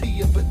Carol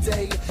Tia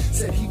Bidet.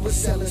 Said he was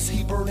zealous,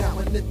 he burned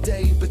out in the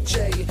day. But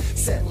Jay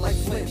said like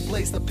Flint,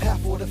 blazed the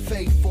path for the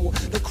faithful.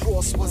 The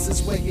cross was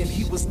his way and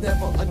he was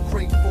never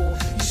ungrateful.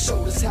 He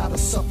showed us how to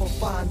suffer,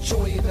 find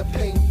joy in the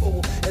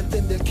painful. And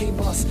then there came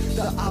us,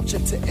 the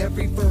object to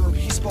every verb.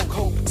 He spoke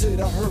hope to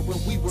the herd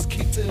when we was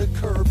kicked to the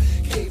curb.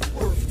 Gave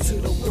birth to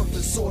the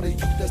worthless order,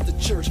 youth as the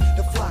church.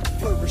 The flock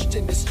flourished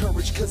in his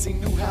courage cause he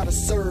knew how to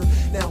serve.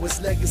 Now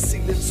his legacy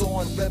lives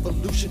on,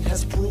 revolution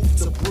has proved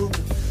to brew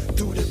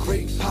through the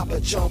great Papa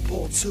John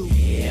Paul II.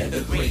 Yeah,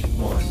 the Great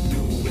One,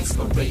 new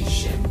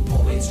inspiration,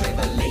 poet's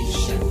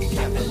revelation,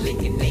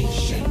 Catholic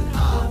nation,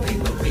 Ave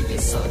Maria,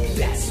 son,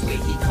 that's where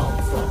he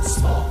come from.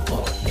 Spark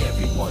for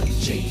everyone,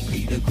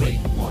 JP, the Great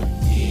One.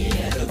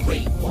 Yeah, the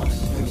Great One,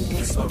 new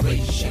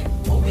inspiration,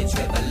 poet's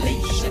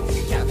revelation,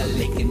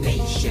 Catholic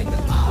nation,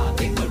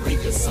 Ave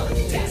Maria, son,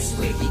 that's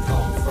where he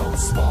come from.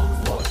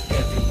 Spark for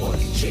everyone,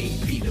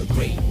 JP, the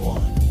Great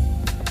One.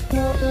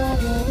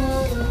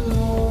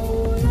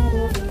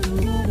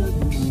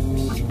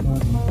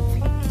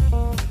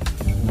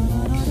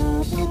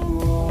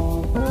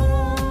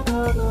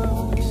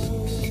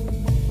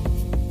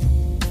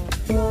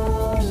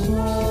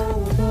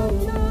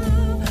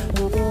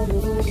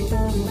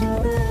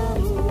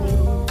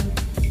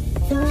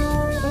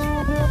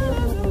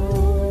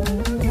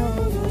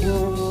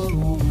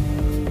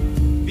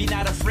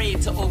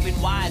 To open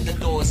wide the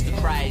doors to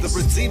Christ.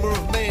 The Redeemer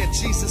of man,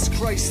 Jesus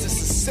Christ, is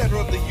the center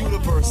of the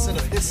universe and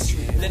of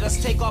history. Let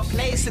us take our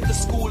place at the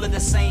school of the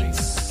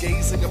saints.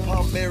 Gazing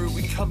upon Mary,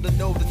 we come to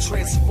know the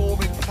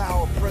transforming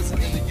power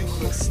present in the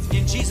Eucharist.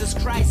 In Jesus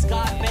Christ,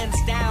 God bends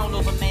down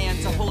over man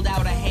to hold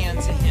out a hand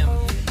to him.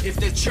 If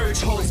the church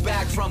holds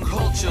back from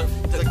culture,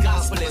 the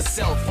gospel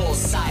itself falls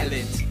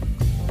silent.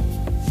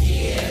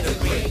 Yeah, the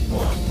Great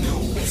One,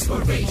 new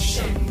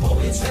inspiration,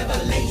 poet's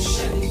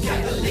revelation,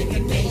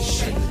 Catholic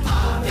nation,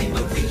 Ave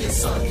Maria,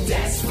 son,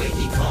 that's where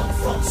he come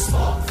from.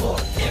 Spark for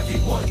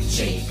everyone,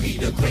 JP,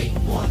 the Great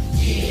One.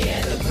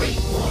 Yeah, the Great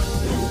One,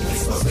 new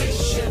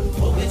inspiration,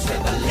 poet's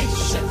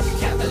revelation,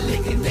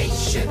 Catholic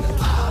nation,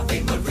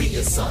 Ave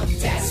Maria, son,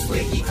 that's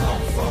where he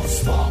come from.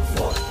 Spark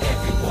for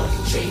everyone,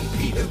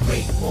 JP, the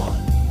Great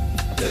One.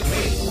 The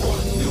Great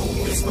One, new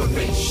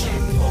inspiration,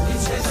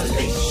 poet's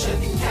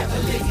revelation,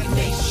 Catholic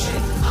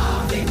nation,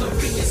 Ave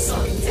Maria,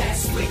 son,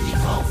 that's where he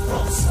come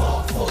from.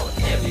 Spark for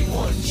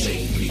everyone,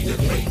 JP, the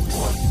Great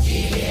One.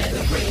 Yeah,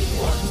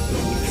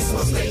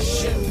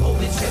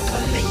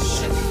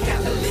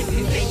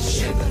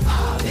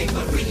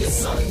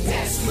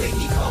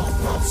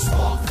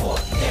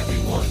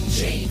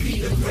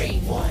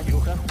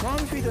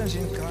 brothers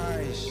in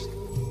Christ.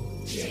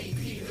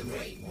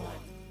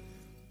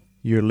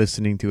 You're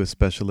listening to a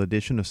special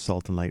edition of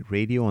Salt and Light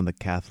Radio on the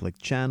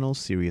Catholic Channel,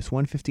 Sirius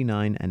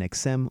 159 and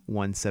XM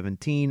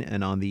 117,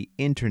 and on the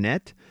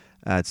internet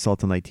at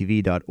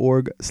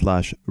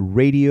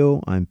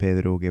saltandlighttv.org/radio. I'm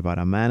Pedro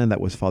Guevara Mann, and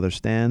that was Father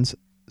Stan's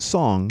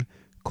song,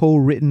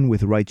 co-written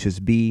with Righteous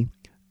B,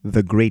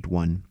 The Great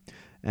One.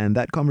 And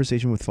that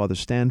conversation with Father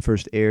Stan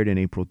first aired in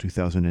April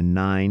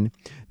 2009.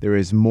 There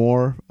is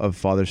more of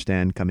Father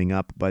Stan coming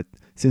up, but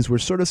since we're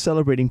sort of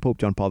celebrating Pope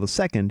John Paul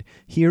II,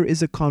 here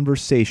is a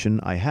conversation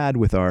I had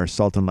with our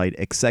Salt and Light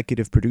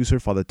executive producer,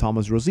 Father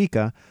Thomas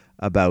Rosica,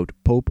 about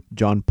Pope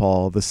John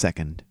Paul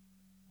II.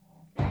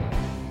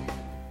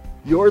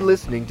 You're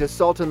listening to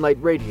Salt and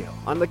Light Radio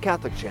on the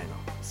Catholic Channel,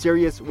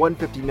 Sirius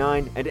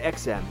 159 and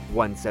XM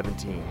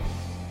 117.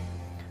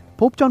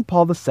 Pope John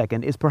Paul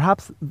II is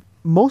perhaps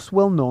most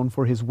well known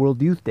for his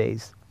World Youth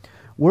Days.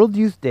 World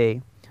Youth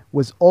Day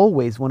was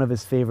always one of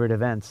his favorite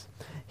events.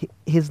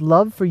 His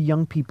love for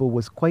young people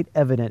was quite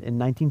evident in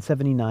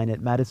 1979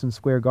 at Madison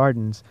Square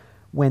Gardens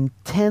when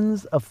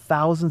tens of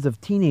thousands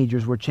of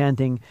teenagers were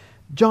chanting,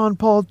 "John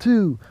Paul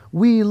II,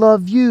 we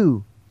love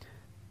you."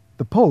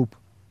 The Pope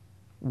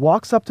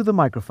walks up to the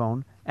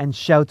microphone and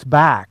shouts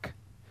back,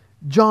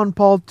 "John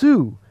Paul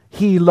II,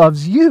 he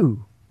loves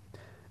you."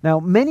 Now,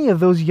 many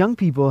of those young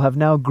people have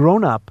now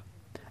grown up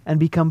and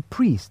become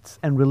priests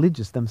and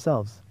religious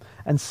themselves.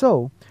 And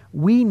so,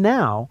 we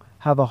now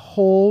have a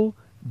whole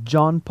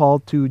John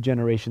Paul II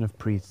generation of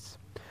priests.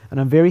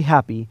 And I'm very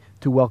happy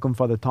to welcome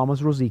Father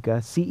Thomas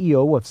Rosica,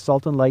 CEO of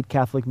Salt and Light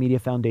Catholic Media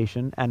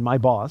Foundation and my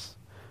boss,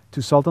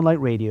 to Salt and Light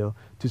Radio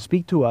to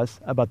speak to us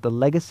about the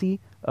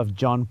legacy of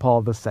John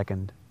Paul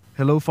II.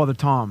 Hello, Father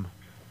Tom.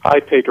 Hi,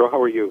 Pedro.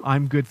 How are you?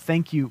 I'm good,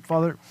 thank you.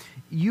 Father,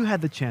 you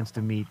had the chance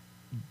to meet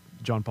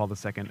John Paul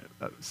II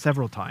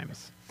several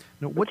times.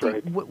 Now,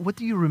 what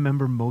do you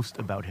remember most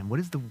about him? What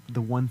is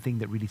the one thing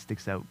that really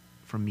sticks out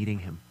from meeting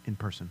him in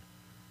person?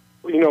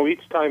 Well, you know,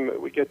 each time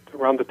we get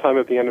around the time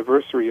of the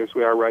anniversary, as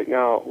we are right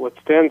now, what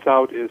stands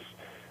out is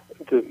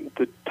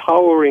the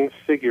towering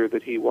figure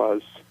that he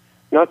was,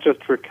 not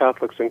just for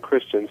Catholics and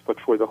Christians, but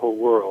for the whole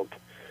world.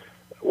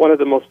 One of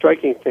the most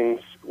striking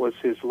things was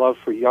his love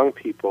for young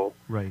people,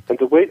 right, and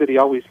the way that he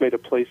always made a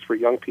place for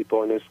young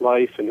people in his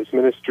life, in his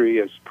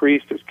ministry as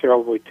priest, as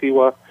Carol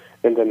Wojtyła,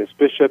 and then as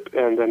bishop,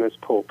 and then as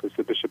pope, as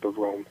the Bishop of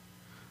Rome.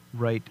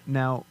 Right.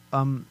 Now,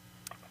 I'm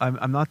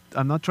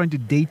not trying to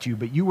date you,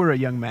 but you were a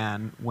young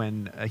man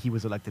when he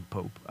was elected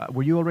pope.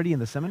 Were you already in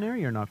the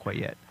seminary or not quite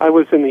yet? I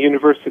was in the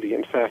university,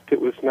 in fact.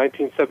 It was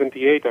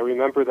 1978. I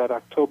remember that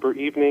October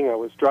evening. I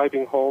was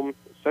driving home,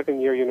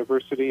 second-year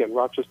university in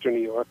Rochester, New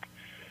York,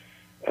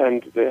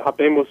 and the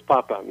Habemus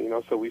Papam,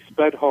 so we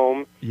sped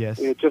home. Yes.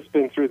 We had just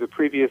been through the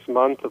previous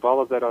month of all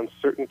of that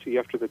uncertainty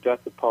after the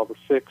death of Paul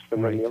VI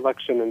and then the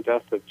election and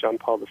death of John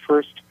Paul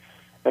I.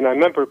 And I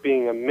remember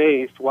being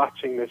amazed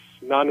watching this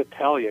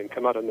non-Italian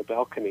come out on the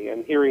balcony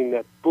and hearing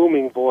that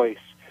booming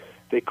voice.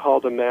 They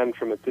called a man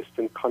from a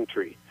distant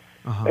country.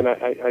 Uh-huh. And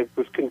I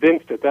was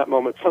convinced at that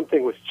moment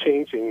something was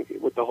changing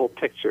with the whole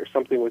picture.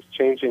 Something was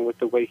changing with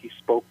the way he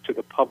spoke to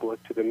the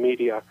public, to the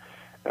media.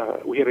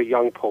 We had a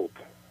young pope.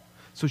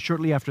 So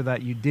shortly after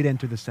that, you did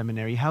enter the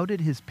seminary. How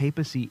did his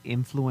papacy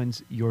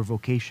influence your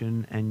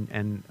vocation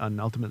and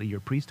ultimately your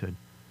priesthood?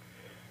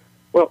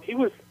 Well, he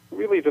was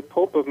really the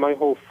pope of my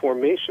whole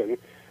formation.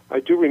 I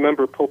do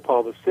remember Pope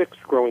Paul VI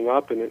growing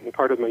up and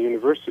part of my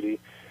university,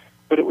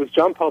 but it was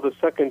John Paul II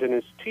and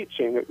his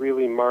teaching that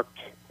really marked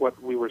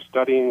what we were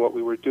studying, what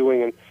we were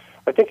doing, and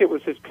I think it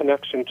was his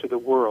connection to the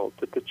world,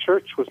 that the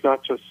church was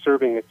not just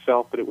serving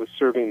itself, but it was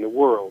serving the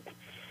world.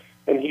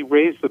 And he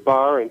raised the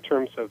bar in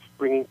terms of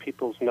bringing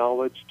people's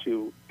knowledge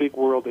to big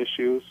world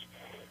issues.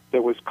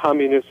 There was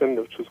communism,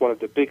 which was one of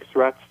the big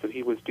threats that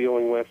he was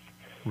dealing with.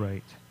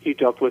 Right. He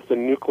dealt with the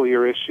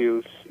nuclear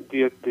issues.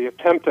 The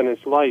attempt on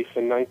his life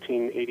in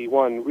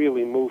 1981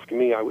 really moved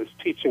me. I was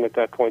teaching at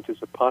that point as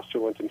a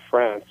postulant in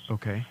France.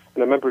 Okay. And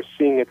I remember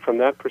seeing it from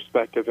that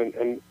perspective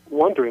and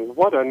wondering,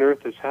 what on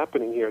earth is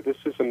happening here?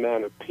 This is a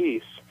man of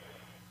peace,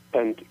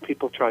 and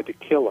people tried to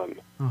kill him.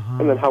 Uh-huh.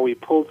 And then how he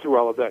pulled through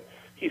all of that.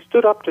 He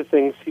stood up to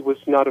things. He was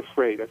not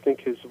afraid. I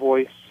think his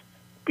voice,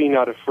 be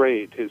not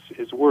afraid,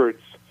 his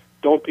words,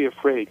 don't be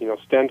afraid,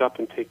 stand up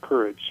and take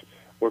courage,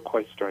 were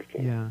quite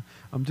striking. Yeah.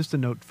 Just a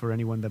note for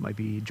anyone that might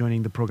be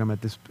joining the program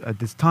at this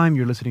time.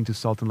 You're listening to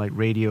Salt and Light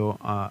Radio.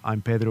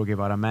 I'm Pedro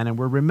Guevara Mann, and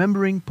we're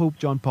remembering Pope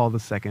John Paul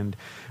II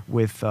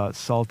with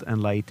Salt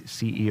and Light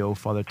CEO,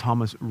 Father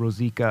Thomas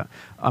Rosica.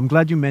 I'm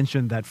glad you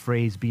mentioned that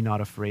phrase, be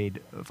not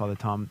afraid, Father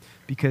Tom,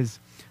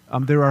 because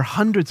there are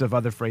hundreds of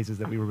other phrases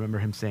that we remember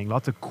him saying,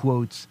 lots of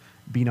quotes,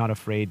 be not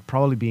afraid,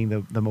 probably being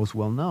the most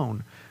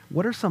well-known.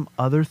 What are some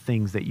other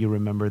things that you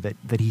remember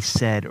that he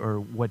said, or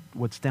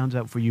what stands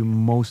out for you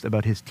most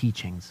about his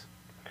teachings?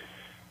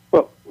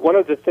 Well, one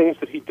of the things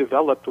that he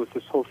developed was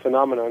this whole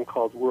phenomenon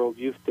called World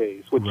Youth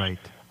Days, which, right,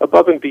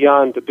 above and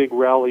beyond the big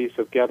rallies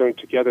of gathering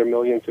together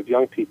millions of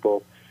young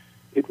people,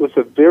 it was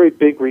a very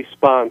big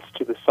response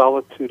to the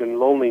solitude and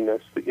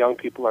loneliness that young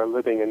people are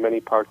living in many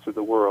parts of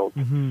the world.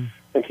 Mm-hmm.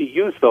 And he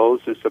used those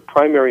as a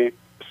primary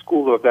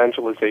school of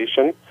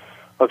evangelization,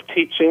 of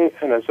teaching,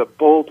 and as a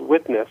bold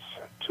witness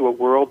to a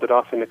world that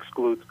often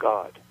excludes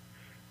God.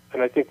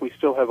 And I think we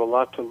still have a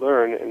lot to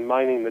learn in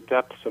mining the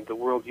depths of the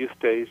World Youth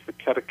Days, the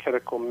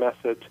catechetical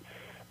method,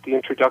 the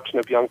introduction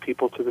of young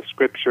people to the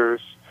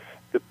Scriptures,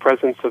 the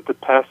presence of the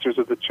pastors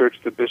of the church,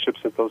 the bishops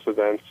at those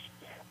events.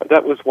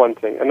 That was one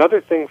thing.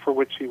 Another thing for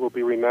which he will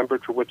be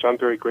remembered, for which I'm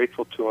very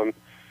grateful to him,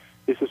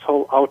 is his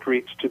whole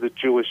outreach to the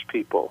Jewish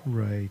people.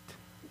 Right.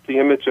 The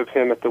image of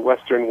him at the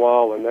Western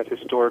Wall and that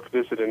historic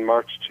visit in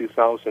March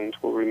 2000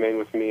 will remain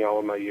with me all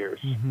of my years.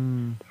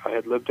 Mm-hmm. I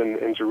had lived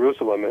in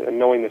Jerusalem, and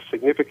knowing the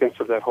significance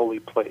of that holy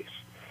place,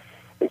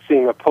 and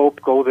seeing a pope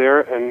go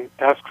there and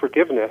ask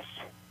forgiveness,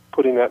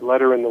 putting that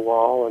letter in the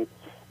wall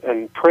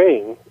and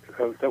praying,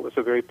 that was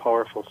a very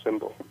powerful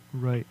symbol.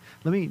 Right.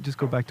 Let me just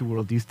go back to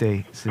World Youth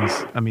Day,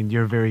 since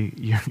you're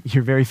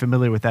very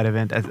familiar with that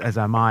event, as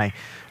am I,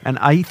 and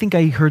I think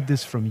I heard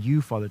this from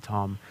you, Father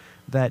Tom,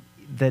 that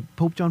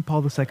Pope John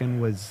Paul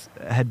II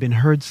had been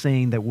heard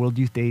saying that World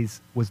Youth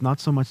Days was not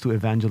so much to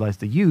evangelize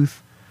the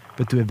youth,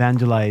 but to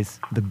evangelize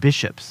the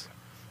bishops.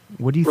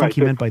 What do you think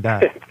he meant by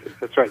that?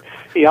 That's right.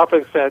 He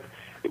often said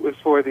it was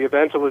for the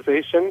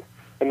evangelization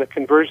and the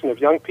conversion of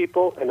young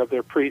people and of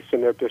their priests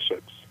and their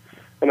bishops.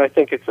 And I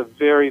think it's a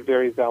very,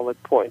 very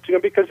valid point.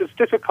 Because it's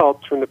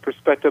difficult from the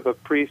perspective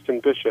of priest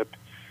and bishop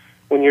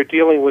when you're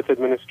dealing with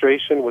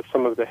administration, with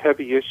some of the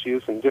heavy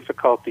issues and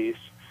difficulties.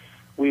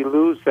 We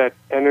lose that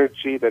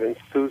energy, that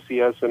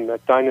enthusiasm,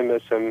 that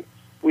dynamism.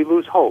 We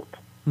lose hope.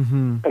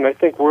 Mm-hmm. And I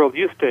think World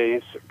Youth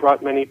Days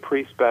brought many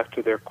priests back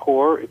to their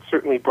core. It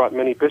certainly brought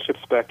many bishops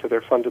back to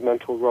their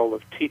fundamental role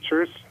of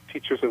teachers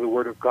of the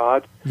Word of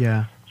God,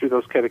 through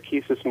those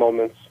catechesis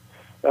moments.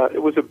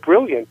 It was a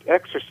brilliant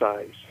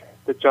exercise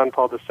that John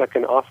Paul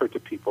II offered to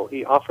people.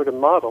 He offered a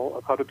model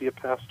of how to be a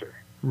pastor.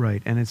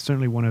 Right, and it's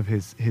certainly one of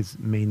his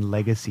main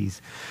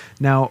legacies.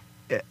 Now,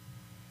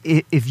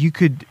 if you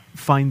could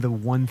find the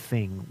one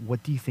thing,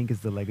 what do you think is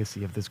the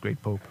legacy of this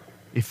great pope?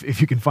 If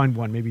you can find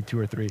one, maybe two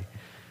or three.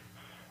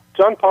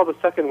 John Paul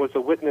II was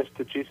a witness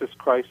to Jesus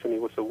Christ, and he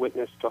was a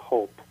witness to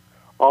hope.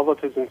 All of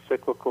his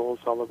encyclicals,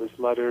 all of his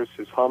letters,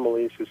 his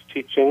homilies, his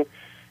teaching,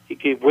 he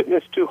gave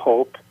witness to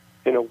hope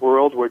in a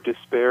world where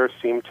despair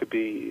seemed to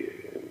be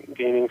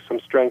gaining some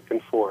strength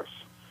and force.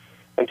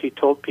 And he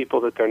told people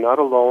that they're not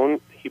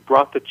alone. He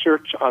brought the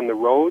church on the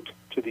road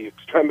to the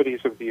extremities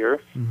of the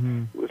earth.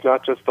 Mm-hmm. It was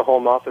not just the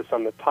home office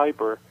on the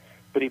Tiber,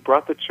 but he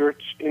brought the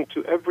church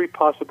into every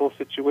possible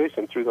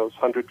situation through those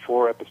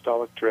 104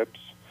 apostolic trips,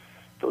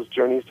 those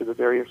journeys to the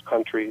various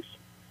countries.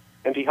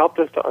 And he helped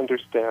us to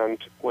understand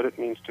what it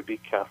means to be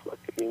Catholic.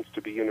 It means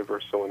to be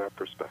universal in our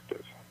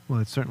perspective.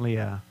 Well, it's certainly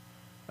a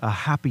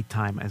happy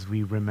time as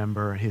we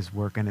remember his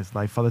work and his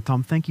life. Father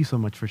Tom, thank you so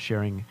much for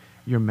sharing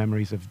your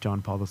memories of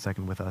John Paul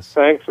II with us.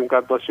 Thanks, and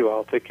God bless you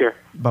all. Take care.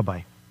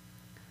 Bye-bye.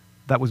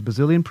 That was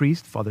Basilian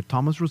priest Father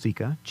Thomas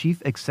Rosica,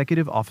 Chief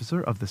Executive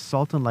Officer of the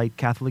Salt and Light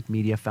Catholic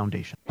Media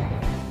Foundation.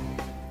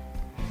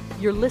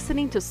 You're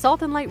listening to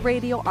Salt and Light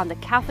Radio on the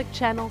Catholic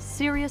channel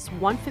Sirius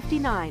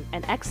 159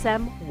 and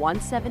XM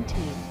 117.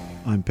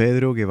 I'm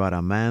Pedro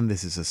Guevara Mann.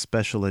 This is a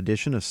special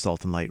edition of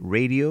Salt and Light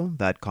Radio.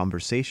 That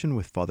conversation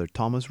with Father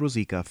Thomas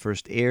Rosica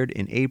first aired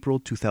in April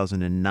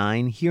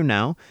 2009. Here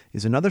now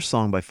is another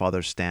song by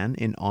Father Stan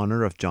in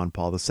honor of John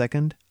Paul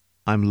II,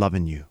 I'm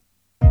Loving You.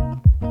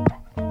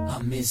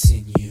 I'm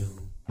missing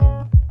you.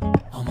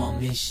 I'm on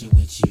mission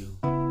with you.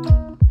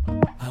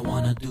 I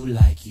wanna do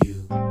like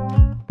you.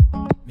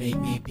 Make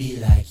me be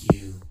like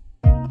you.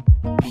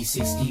 Be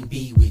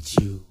 16, with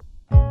you.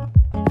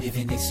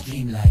 Living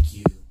extreme like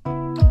you.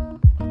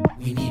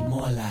 We need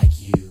more like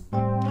you.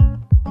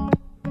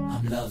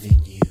 I'm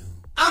loving you.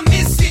 I'm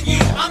missing you.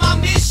 I'm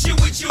on mission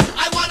with you.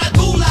 I wanna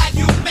do like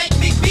you. Make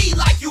me be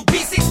like you. Be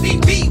 16,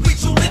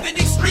 with you. Living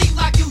extreme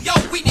like you. Yo,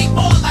 we need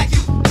more like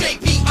you.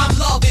 JP, I'm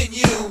loving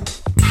you.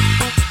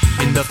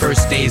 In the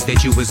first days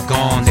that you was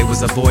gone, there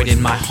was a void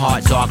in my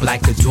heart, dark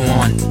like the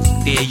dawn.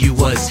 There you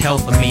was,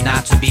 helping me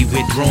not to be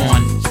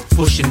withdrawn,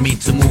 pushing me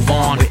to move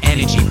on with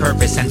energy,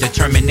 purpose, and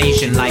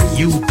determination like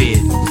you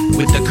did.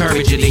 With the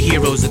courage of the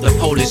heroes of the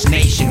Polish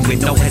nation,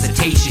 with no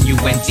hesitation, you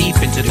went deep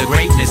into the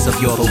greatness of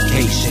your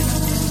vocation.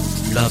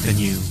 Loving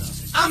you.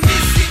 I'm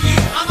missing you.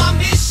 I'm on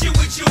mission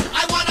with you.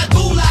 I wanna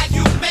do like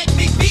you. Make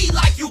me be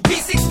like you. Be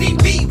 16,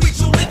 with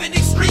you. Living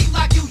extreme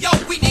like you. Yo,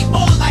 we need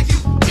more like you.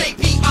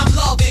 JP, I'm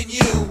loving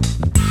you.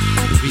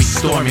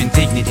 Restoring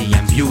dignity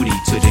and beauty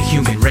to the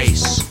human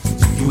race.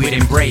 You would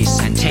embrace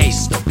and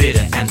taste the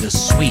bitter and the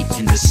sweet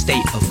in the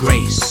state of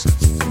grace.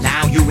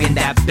 Now you in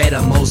that better,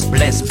 most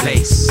blessed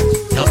place.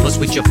 Help us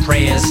with your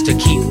prayers to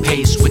keep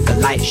pace with the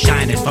light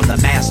shining from the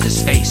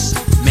Master's face,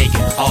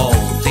 making all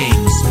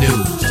things new.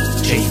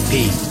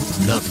 JP,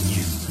 I'm loving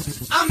you.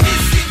 I'm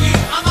missing you.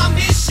 I'm on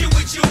mission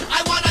with you.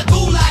 I wanna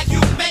do like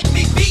you. Make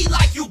me be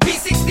like you. Be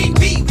 16,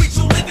 with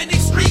you. Living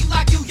extreme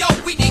like you. Yo,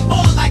 we need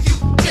more like you.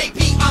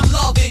 JP, I'm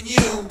loving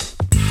you.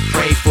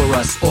 Pray for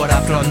us,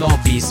 ora pro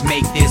nobis.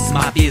 Make this is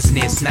my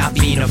business. Not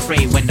being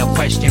afraid when the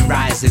question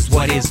rises,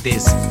 what is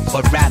this?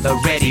 But rather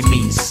ready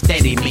me,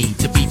 steady me,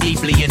 to be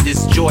deeply in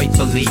this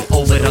joyfully,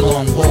 over the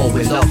long haul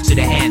with love to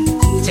the end,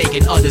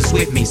 taking others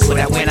with me so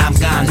that when I'm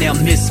gone they'll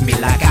miss me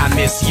like I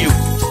miss you.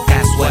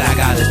 That's what I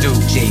gotta do,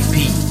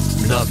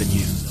 JP, loving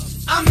you.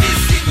 I'm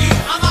missing you,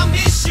 I'ma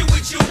miss you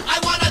with you. I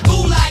wanna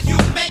do like you,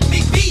 make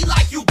me be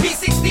like you.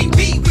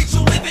 B16B with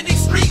you, living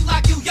extreme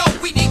like you. Yo,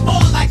 we need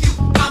more like you.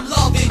 I'm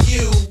loving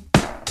you.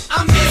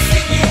 I'm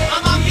missing you,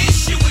 I'ma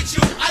miss you with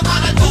you. I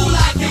wanna do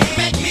like you,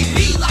 make me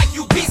be like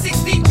you.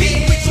 B16B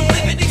with you,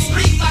 living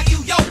extreme like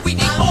you. Yo, we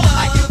need more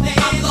like you.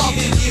 I'm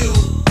loving you.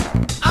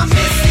 I'm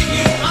missing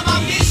you,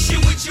 I'ma miss you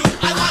with you.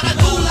 I wanna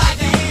do like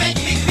you,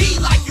 make me be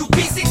like you.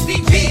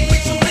 B16B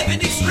with you, living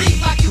extreme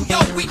like you.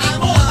 Yo, we need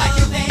more like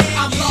you.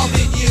 I'm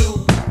loving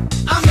you.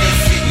 I'm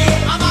missing you,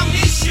 I'ma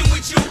miss you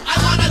with you. I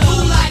wanna do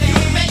like you,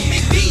 make me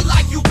be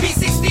like you.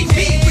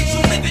 B16B with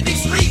you, living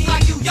extreme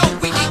like you. Yo,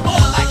 we need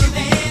more like you.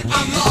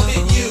 I'm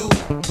loving you.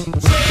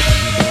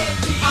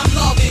 I'm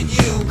loving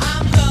you.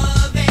 I'm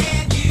loving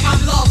you.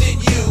 I'm loving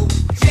you.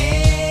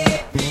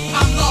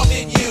 I'm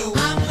loving you.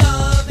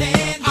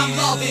 I'm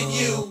loving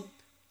you.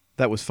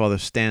 That was Father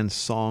Stan's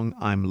song,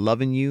 I'm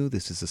Loving You.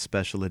 This is a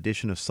special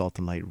edition of Salt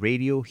and Light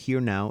Radio.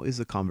 Here now is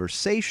a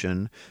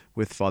conversation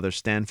with Father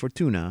Stan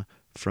Fortuna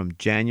from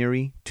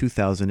January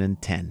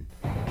 2010.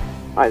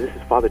 Hi, this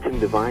is Father Tim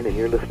Devine, and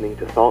you're listening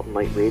to Salt and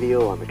Light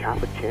Radio on the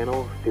Catholic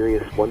Channel,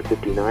 Sirius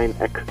 159,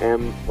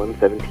 XM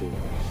 117.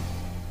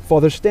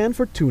 Father Stan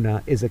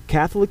Fortuna is a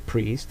Catholic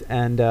priest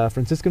and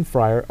Franciscan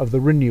friar of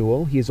the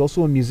Renewal. He is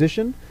also a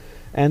musician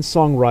and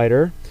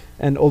songwriter.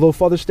 And although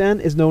Father Stan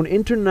is known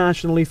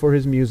internationally for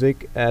his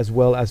music as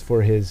well as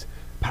for his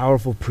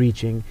powerful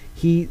preaching,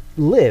 he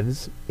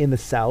lives in the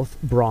South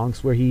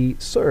Bronx, where he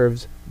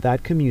serves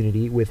that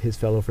community with his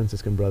fellow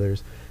Franciscan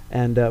brothers.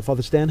 And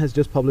Father Stan has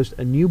just published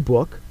a new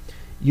book,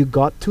 You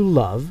Got to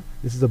Love.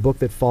 This is a book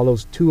that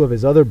follows two of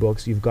his other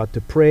books, You've Got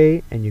to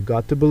Pray and You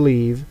Got to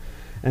Believe.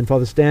 And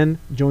Father Stan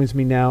joins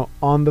me now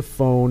on the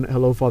phone.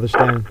 Hello, Father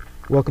Stan.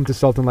 Welcome to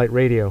Salt and Light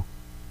Radio.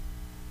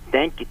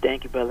 Thank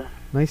you, brother.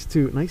 Nice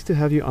to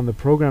have you on the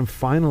program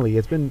finally.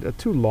 It's been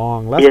too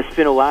long. It's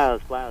been a while.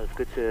 It's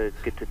good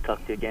to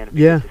talk to you again.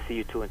 Yeah. Good to see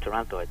you too in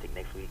Toronto, I think,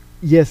 next week.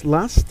 Yes,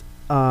 last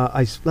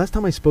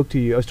time I spoke to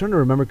you, I was trying to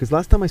remember, because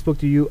last time I spoke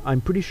to you,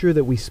 I'm pretty sure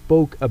that we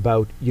spoke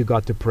about You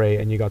Got to Pray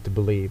and You Got to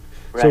Believe.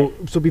 Right.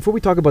 So before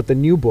we talk about the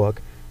new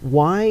book,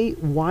 why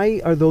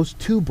are those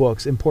two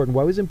books important?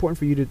 Why was it important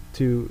for you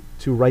to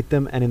write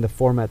them and in the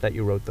format that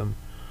you wrote them?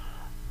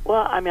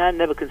 Well, I mean, I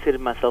never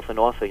considered myself an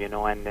author,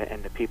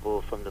 and the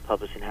people from the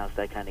publishing house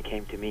that kind of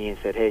came to me and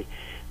said, hey,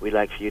 we'd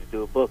like for you to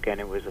do a book.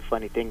 And it was a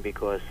funny thing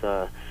because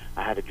I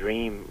had a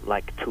dream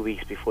like 2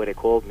 weeks before they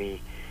called me,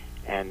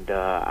 and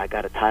I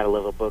got a title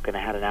of a book, and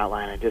I had an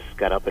outline. I just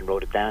got up and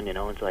wrote it down,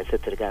 and so I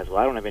said to the guys, well,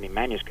 I don't have any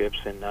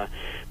manuscripts,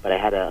 but I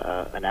had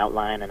an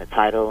outline and a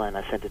title, and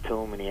I sent it to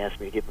him, and he asked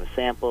me to give him a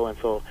sample, and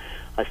so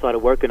I started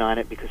working on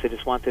it because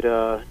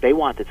they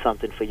wanted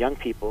something for young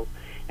people,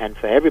 and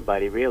for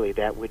everybody, really,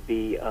 that would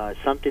be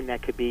something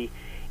that could be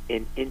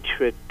an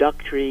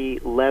introductory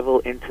level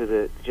into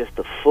the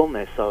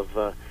fullness of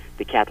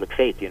the Catholic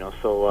faith,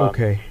 So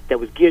okay. That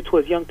was geared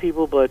towards young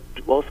people, but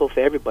also for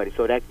everybody.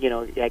 So that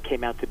that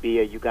came out to be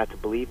a You Got to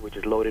Believe, which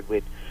is loaded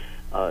with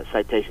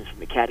citations from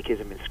the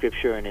Catechism and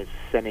Scripture, and it's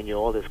sending you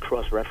all this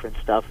cross-reference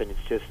stuff, and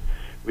it's just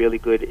really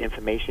good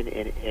information,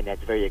 and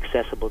that's very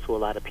accessible to a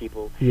lot of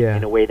people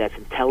in a way that's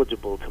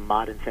intelligible to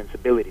modern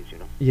sensibilities.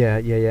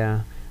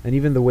 Yeah. And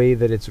even the way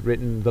that it's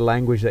written, the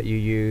language that you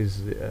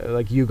use,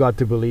 like You Got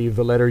to Believe,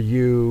 the letter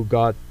U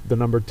got the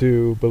number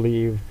 2,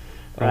 believe.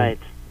 Right,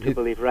 to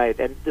believe, right.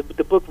 And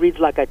the book reads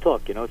like I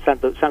talk, It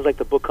sounds like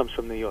the book comes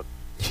from New York.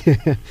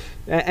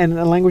 And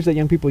the language that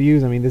young people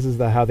use, I mean, this is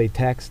how they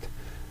text.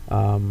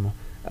 And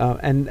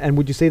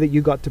would you say that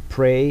You Got to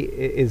Pray,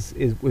 is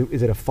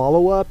it a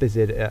follow-up? Is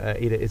it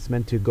it's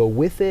meant to go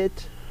with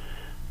it?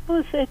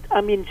 Well,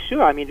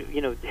 sure.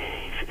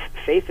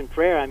 Faith and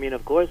prayer,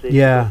 of course.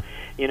 Yeah.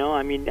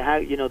 How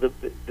the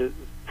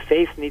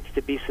faith needs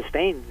to be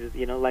sustained.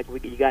 Like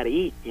you got to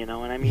eat. You know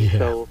what I mean?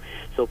 Yeah.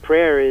 So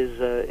prayer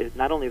is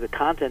not only the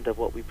content of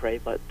what we pray,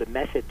 but the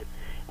method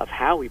of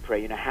how we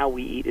pray. How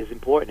we eat is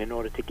important in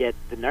order to get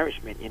the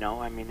nourishment.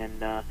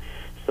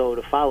 So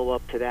the follow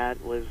up to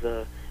that was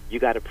You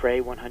Got to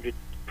Pray 100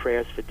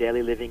 Prayers for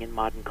Daily Living in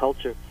Modern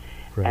Culture.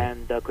 Right.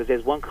 And because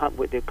there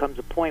comes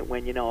a point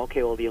when all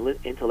the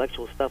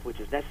intellectual stuff which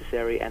is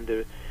necessary and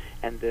the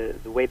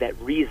way that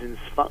reason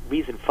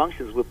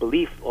functions with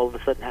belief all of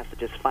a sudden has to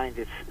just find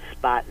its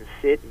spot and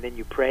sit, and then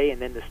you pray,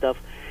 and then the stuff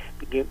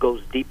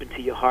goes deep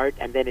into your heart,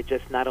 and then it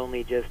just not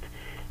only just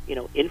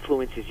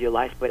influences your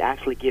life, but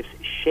actually gives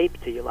shape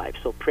to your life.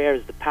 So prayer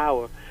is the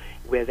power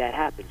where that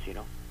happens.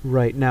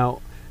 Right.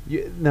 Now,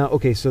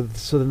 okay, so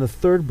then the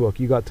third book,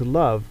 You Got to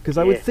Love, because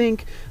I would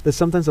think that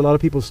sometimes a lot of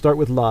people start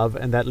with love,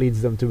 and that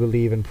leads them to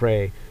believe and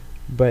pray.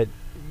 But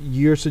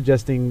you're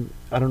suggesting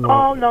I don't know.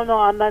 Oh no,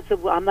 I'm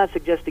not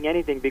suggesting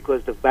anything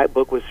because the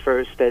book was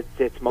first.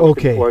 It's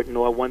most important,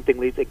 or one thing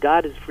leads.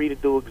 God is free to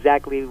do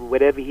exactly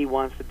whatever He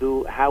wants to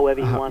do,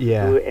 however He wants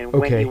to do it, and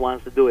when He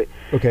wants to do it.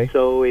 Okay.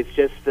 So it's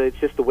just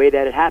the way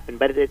that it happened.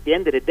 But at the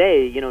end of the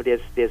day, you know,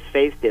 there's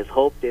faith, there's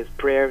hope, there's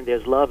prayer, and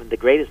there's love, and the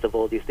greatest of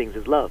all these things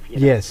is love. You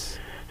know? Yes.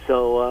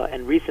 So,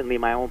 and recently,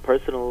 my own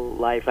personal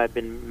life, I've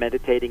been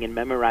meditating and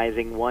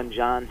memorizing 1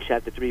 John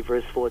chapter 3,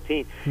 verse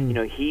 14. You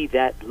know, he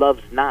that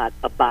loves not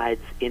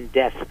abides in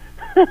death.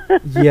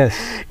 Yes.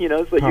 You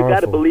know, so you got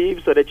to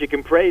believe so that you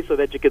can pray, so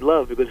that you can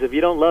love. Because if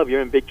you don't love,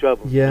 you're in big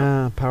trouble. Yeah, you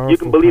know? powerful. You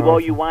can believe all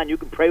you want, you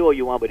can pray all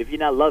you want, but if you're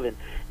not loving,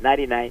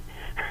 nighty-night.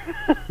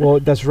 Well,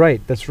 that's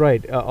right. That's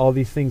right. All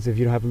these things. If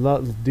you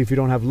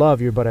don't have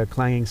love, you're but a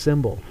clanging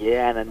cymbal.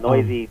 Yeah, and a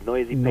noisy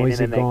pain in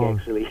the neck,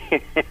 actually.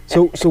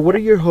 So what are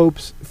your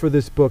hopes for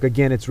this book?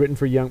 Again, it's written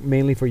for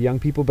mainly for young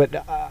people.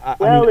 But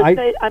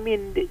I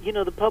mean, you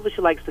know, the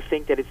publisher likes to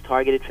think that it's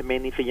targeted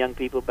mainly for young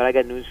people. But I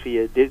got news for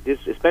you. This,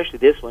 especially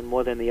this one,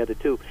 more than the other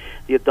two,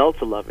 the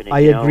adults are loving it.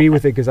 I agree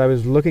with it because I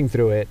was looking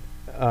through it.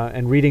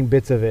 And reading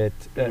bits of it,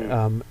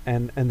 and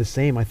the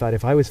same. I thought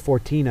if I was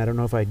 14, I don't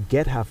know if I'd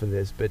get half of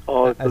this. But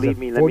believe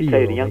me, let me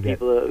tell you, the young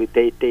people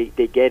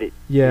they get it.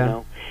 Yeah. You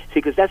know? See,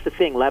 because that's the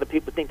thing. A lot of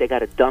people think they got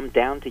to dumb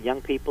down to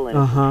young people, and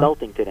it's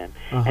insulting to them.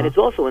 And it's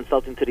also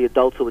insulting to the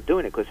adults who are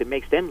doing it because it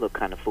makes them look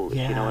kind of foolish.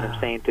 Yeah. You know what I'm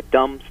saying? To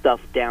dumb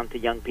stuff down to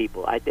young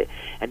people.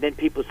 And then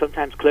people,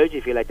 sometimes clergy,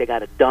 feel like they got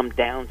to dumb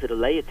down to the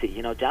laity.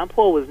 You know, John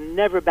Paul was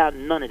never about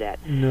none of that.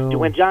 No.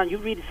 When you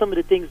read some of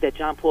the things that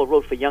John Paul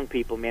wrote for young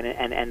people, man,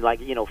 and like,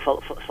 you know,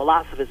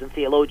 philosophers and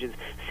theologians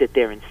sit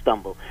there and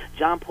stumble.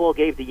 John Paul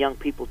gave the young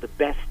people the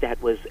best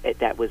that was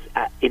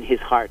in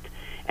his heart.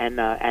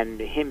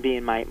 And him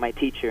being my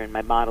teacher and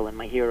my model and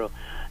my hero,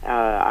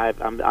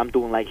 I'm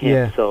doing like him.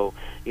 Yeah. So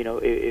you know,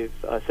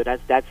 so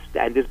that's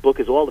and this book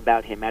is all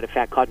about him. Matter of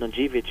fact, Cardinal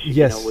Dziwisz,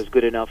 yes, you know, was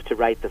good enough to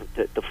write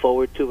the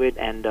forward to it,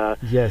 and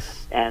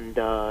yes, and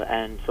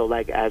so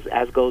like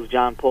as goes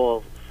John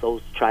Paul, so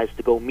tries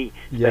to go me,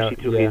 especially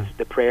through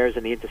the prayers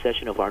and the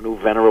intercession of our new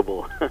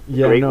venerable.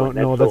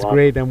 That's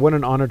great, and what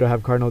an honor to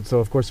have Cardinal. So,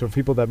 of course, for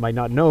people that might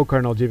not know,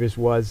 Cardinal Dziwisz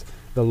was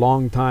the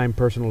longtime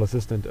personal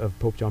assistant of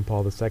Pope John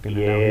Paul II, and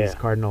now he's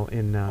Cardinal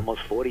in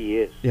almost 40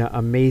 years. Yeah,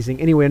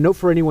 amazing. Anyway, a note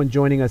for anyone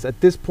joining us at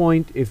this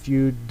point: if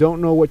you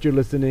don't know what you're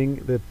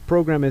listening, the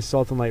program is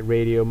Salt and Light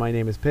Radio. My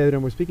name is Pedro,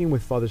 and we're speaking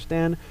with Father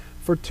Stan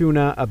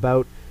Fortuna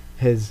about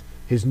his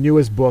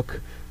newest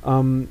book.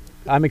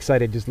 I'm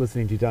excited just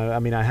listening to you talk. I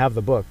mean, I have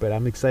the book, but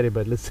I'm excited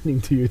about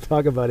listening to you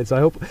talk about it. So I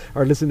hope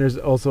our listeners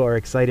also are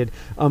excited.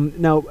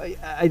 Now,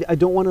 I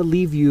don't want to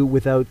leave you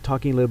without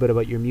talking a little bit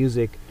about your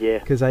music. Yeah.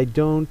 Because I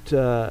don't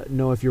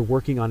know if you're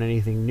working on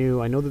anything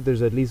new. I know that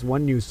there's at least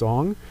one new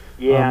song.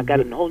 Yeah, I got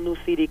a whole new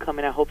CD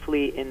coming out,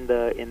 hopefully in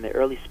the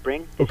early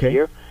spring this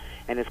year,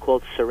 and it's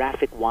called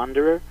Seraphic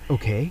Wanderer.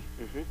 Okay.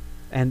 Mm-hmm.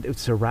 And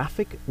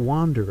Seraphic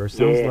Wanderer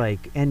sounds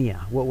like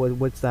Enya.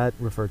 What's that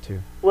refer to?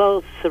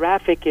 Well,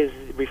 Seraphic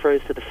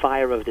refers to the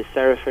fire of the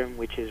seraphim,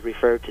 which is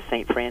referred to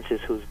Saint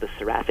Francis, who's the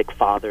Seraphic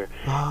Father,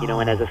 you know,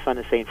 and as a son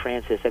of Saint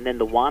Francis. And then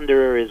the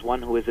Wanderer is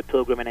one who is a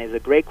pilgrim, and there's a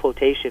great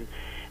quotation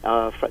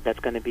that's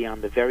going to be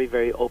on the very,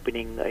 very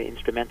opening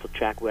instrumental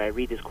track where I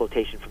read this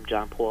quotation from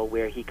John Paul,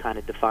 where he kind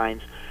of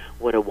defines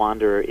what a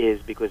wanderer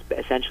is, because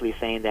essentially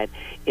saying that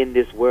in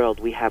this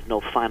world we have no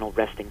final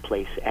resting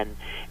place, and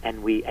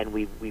we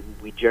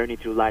journey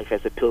through life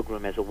as a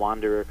pilgrim, as a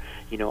wanderer,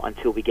 you know,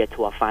 until we get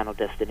to our final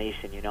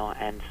destination, you know.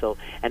 And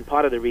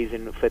part of the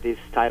reason for this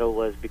title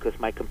was because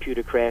my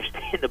computer crashed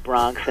in the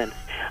Bronx, and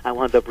I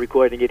wound up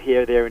recording it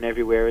here, there, and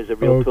everywhere as a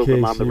real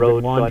pilgrim on the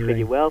road. So I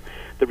figured, well,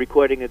 the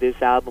recording of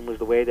this album was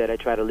the way that I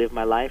try to live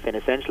my life, and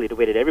essentially the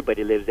way that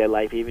everybody lives their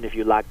life, even if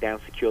you lock down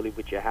securely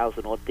with your house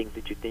and all the things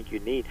that you think you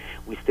need,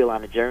 we still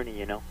on a journey,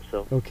 you know.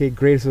 So okay,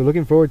 great. So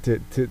looking forward to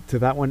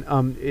that one.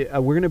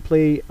 We're gonna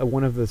play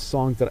one of the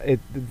songs that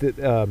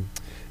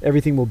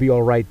Everything Will Be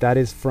All Right. That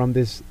is from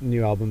this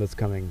new album that's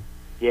coming.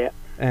 Yeah.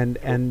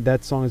 And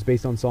that song is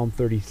based on Psalm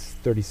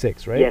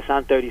 36, right? Yeah,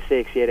 Psalm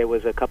 36. Yeah, there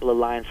was a couple of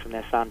lines from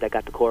that psalm that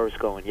got the chorus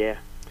going. Yeah.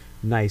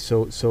 Nice.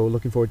 So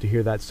looking forward to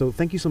hear that. So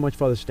thank you so much,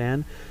 Father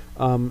Stan.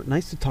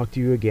 Nice to talk to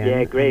you again.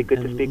 Yeah, great.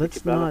 Good to speak with you, let's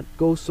brother. not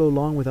go so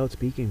long without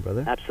speaking,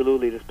 brother.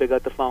 Absolutely. Let's pick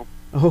up the phone.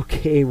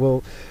 Okay.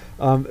 Well,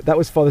 that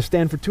was Father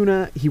Stan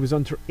Fortuna. He was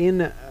in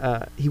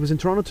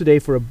Toronto today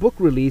for a book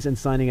release and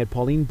signing at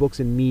Pauline Books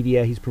and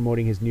Media. He's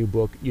promoting his new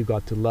book, You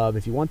Got to Love.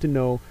 If you want to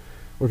know,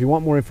 or if you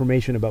want more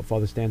information about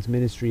Father Stan's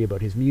ministry,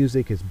 about his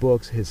music, his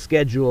books, his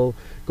schedule,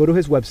 go to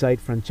his website,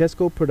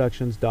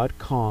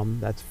 francescoproductions.com.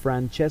 That's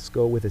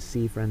Francesco with a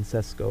C,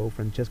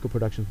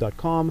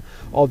 francescoproductions.com.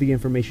 All the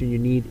information you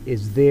need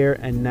is there.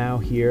 And now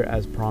here,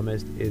 as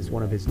promised, is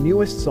one of his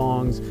newest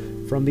songs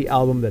from the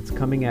album that's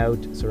coming out,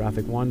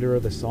 Seraphic Wanderer,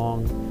 the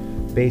song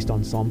based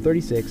on Psalm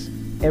 36,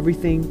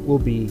 Everything Will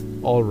Be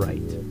All Right.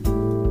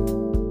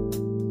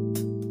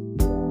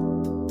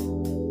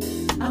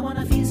 I want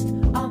to feast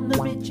on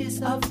the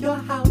riches of your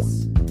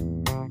house.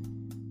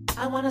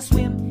 I want to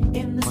swim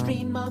in the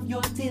stream of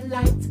your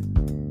delight.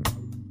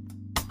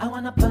 I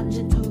wanna plunge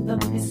into the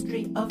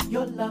mystery of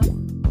your love.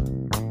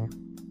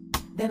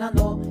 Then I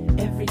know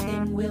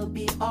everything will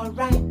be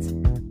alright.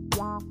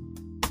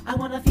 I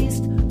wanna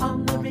feast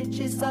on the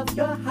riches of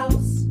your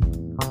house.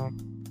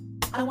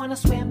 I wanna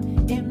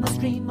swim in the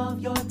stream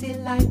of your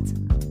delight.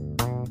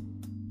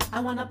 I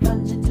wanna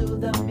plunge into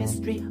the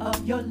mystery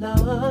of your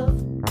love.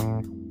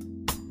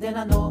 Then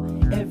I know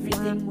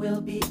everything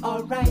will be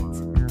alright.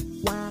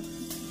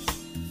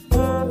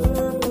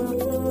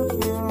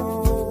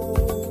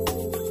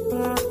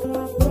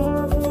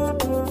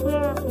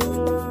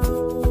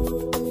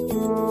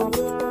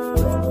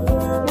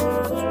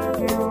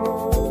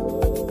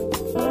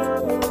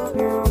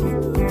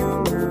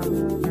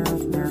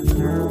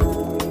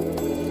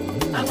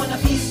 I wanna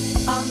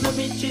feast on the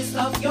riches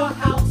of your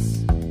house.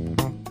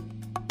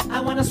 I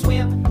wanna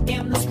swim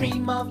in the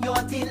stream of your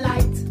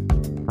delight.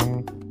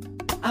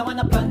 I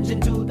wanna plunge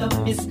into the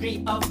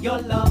mystery of your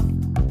love.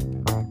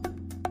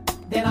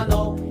 Then I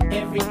know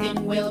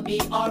everything will be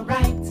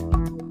alright.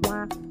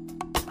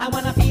 I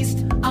wanna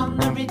feast on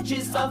the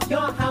riches of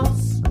your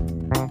house.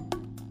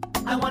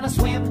 I wanna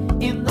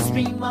swim in the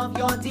stream of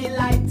your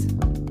delight.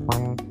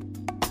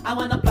 I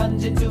wanna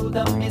plunge into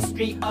the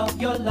mystery of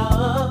your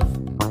love.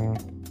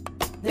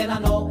 Then I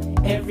know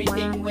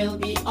everything will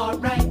be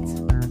alright.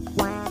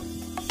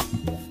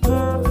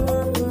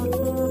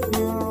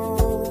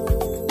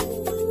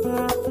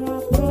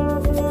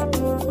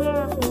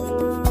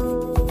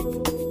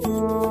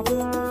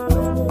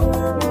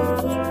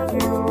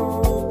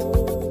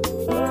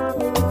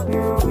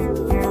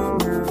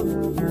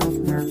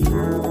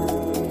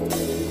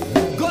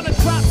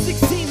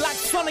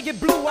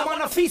 Blue. I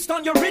wanna feast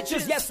on your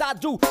riches, yes I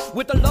do,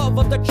 with the love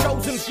of the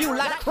chosen few,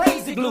 like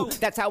crazy glue.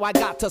 That's how I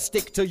got to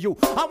stick to you.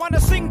 I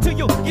wanna sing to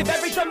you, give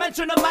every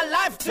dimension of my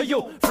life to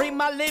you. Free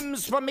my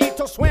limbs for me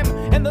to swim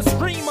in the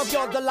stream of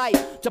your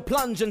delight, to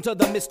plunge into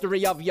the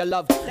mystery of your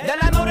love. Then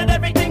I know that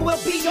everything will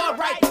be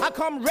alright. I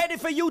come ready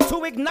for you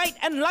to ignite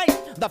and light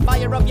the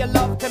fire of your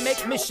love to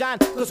make me shine.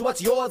 Cause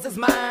what's yours is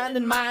mine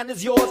and mine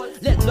is yours.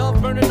 Let love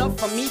burn enough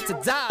for me to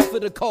die for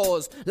the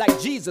cause, like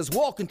Jesus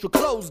walking through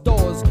closed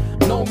doors.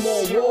 No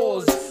more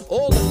wars,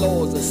 all the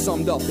laws are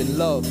summed up in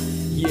love.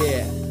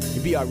 Yeah,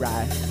 you'll be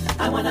alright.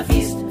 I wanna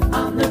feast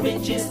on the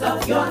riches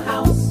of your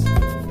house.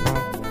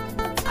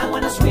 I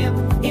wanna swim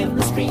in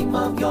the stream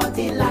of your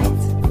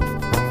delight.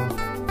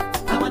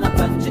 I wanna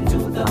plunge into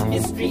the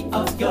mystery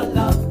of your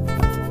love.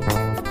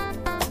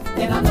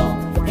 Then I know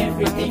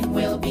everything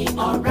will be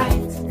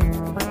alright.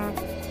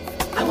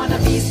 I wanna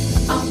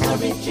feast on the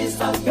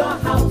riches of your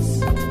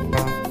house.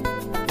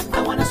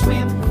 I wanna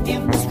swim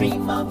in the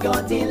stream of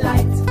your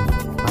delight.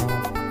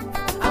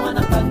 I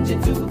wanna plunge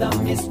into the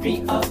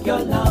mystery of your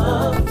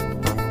love.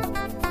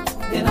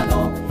 Then I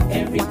know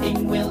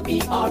everything will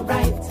be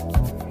alright.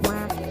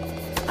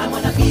 I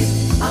wanna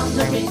feast on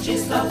the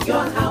riches of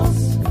your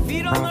house.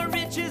 Feed on the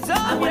riches of your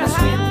house. I wanna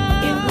swim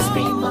in the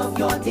stream of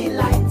your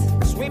delight.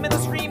 Swim in the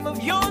stream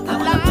of your delight. I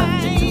wanna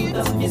plunge into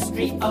the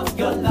mystery of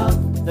your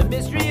love. The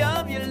mystery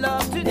of your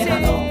love to then take I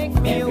know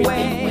me everything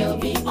away. Will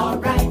be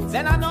alright.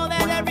 Then I know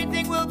that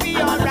everything will be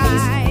I wanna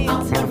alright. feast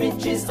on the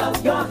riches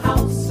of your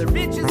house. The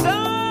riches of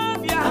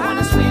your house. I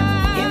wanna swim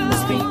in the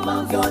stream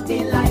of your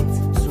delight.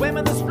 Swim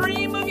in the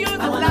stream of your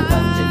delight. I wanna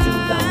plunge into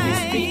the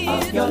mystery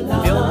of your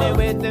love. Fill me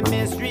with the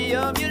mystery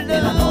of your love.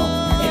 Then I know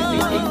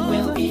everything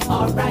will be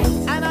alright.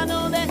 And I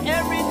know that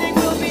everything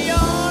will be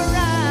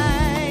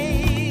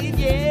alright.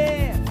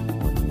 Yeah.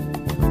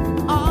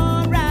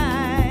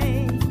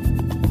 Alright.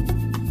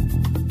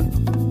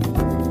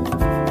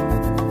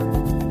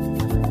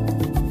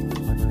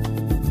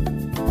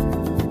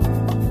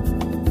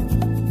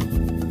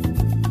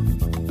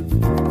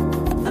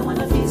 I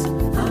wanna feast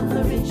on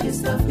the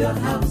riches of your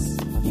house.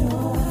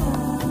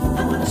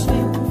 I wanna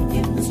swim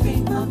in the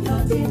stream of your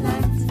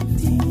delight.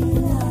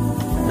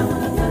 I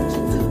wanna plunge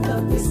into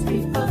the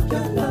mystery of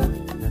your love.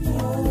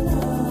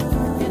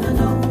 And I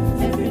know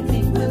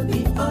everything will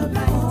be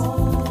alright.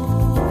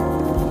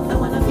 I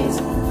wanna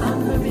feast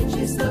on the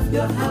riches of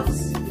your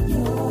house.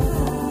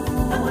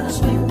 I wanna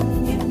swim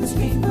in the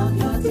stream of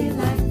your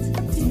delight.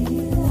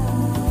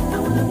 I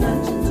wanna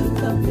plunge into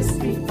the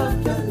mystery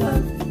of your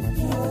love.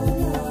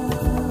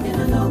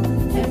 And I know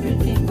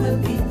everything will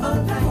be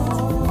alright.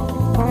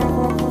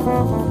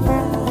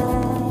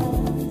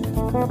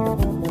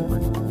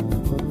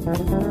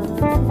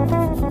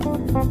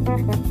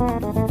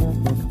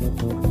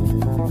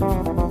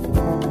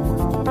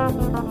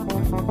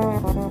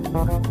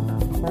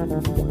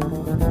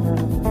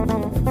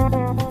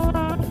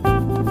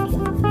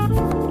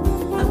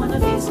 I wanna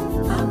feast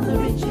on the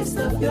riches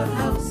of your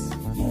house.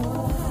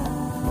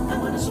 I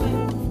wanna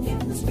swim in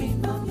the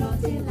stream of your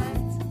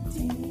delight.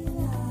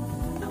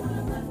 I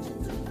wanna plunge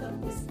into the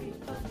mystery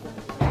of your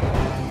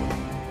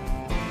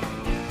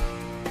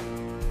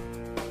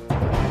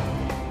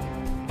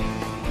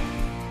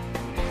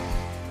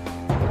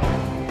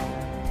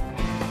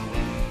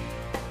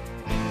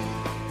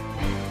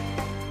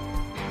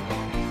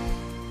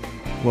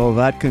Well,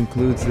 that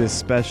concludes this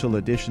special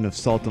edition of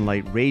Salt and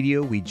Light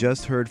Radio. We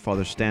just heard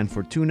Father Stan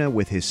Fortuna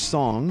with his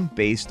song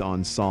based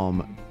on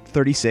Psalm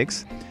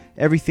 36,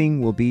 Everything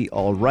Will Be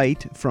All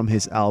Right, from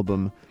his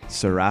album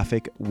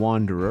Seraphic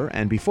Wanderer.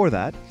 And before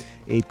that,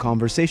 a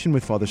conversation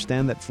with Father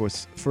Stan that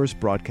was first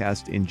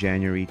broadcast in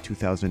January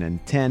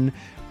 2010.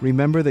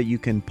 Remember that you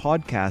can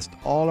podcast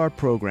all our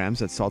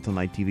programs at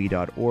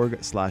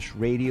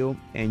saltandlighttv.org/radio,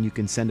 and you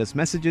can send us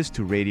messages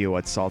to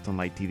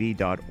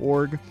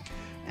radio@saltandlighttv.org.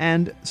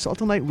 And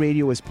Salt and Light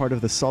Radio is part of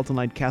the Salt and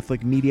Light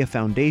Catholic Media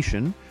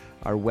Foundation.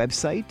 Our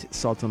website,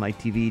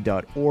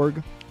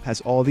 saltandlighttv.org,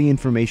 has all the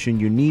information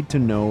you need to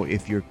know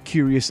if you're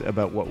curious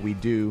about what we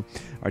do,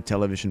 our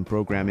television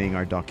programming,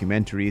 our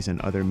documentaries, and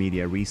other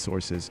media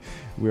resources.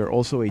 We are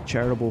also a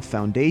charitable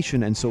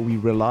foundation, and so we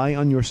rely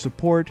on your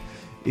support.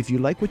 If you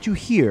like what you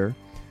hear,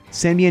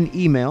 send me an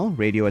email,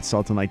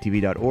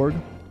 radio@saltandlighttv.org,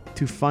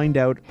 to find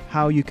out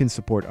how you can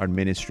support our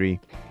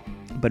ministry.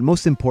 But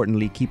most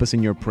importantly, keep us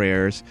in your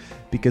prayers,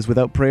 because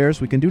without prayers,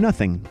 we can do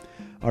nothing.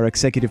 Our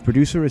executive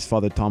producer is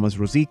Father Thomas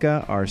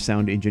Rosica, our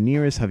sound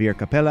engineer is Javier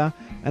Capella,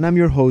 and I'm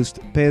your host,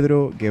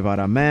 Pedro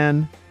Guevara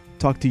Mann.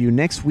 Talk to you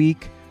next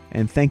week,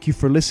 and thank you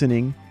for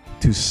listening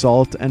to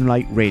Salt and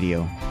Light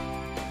Radio.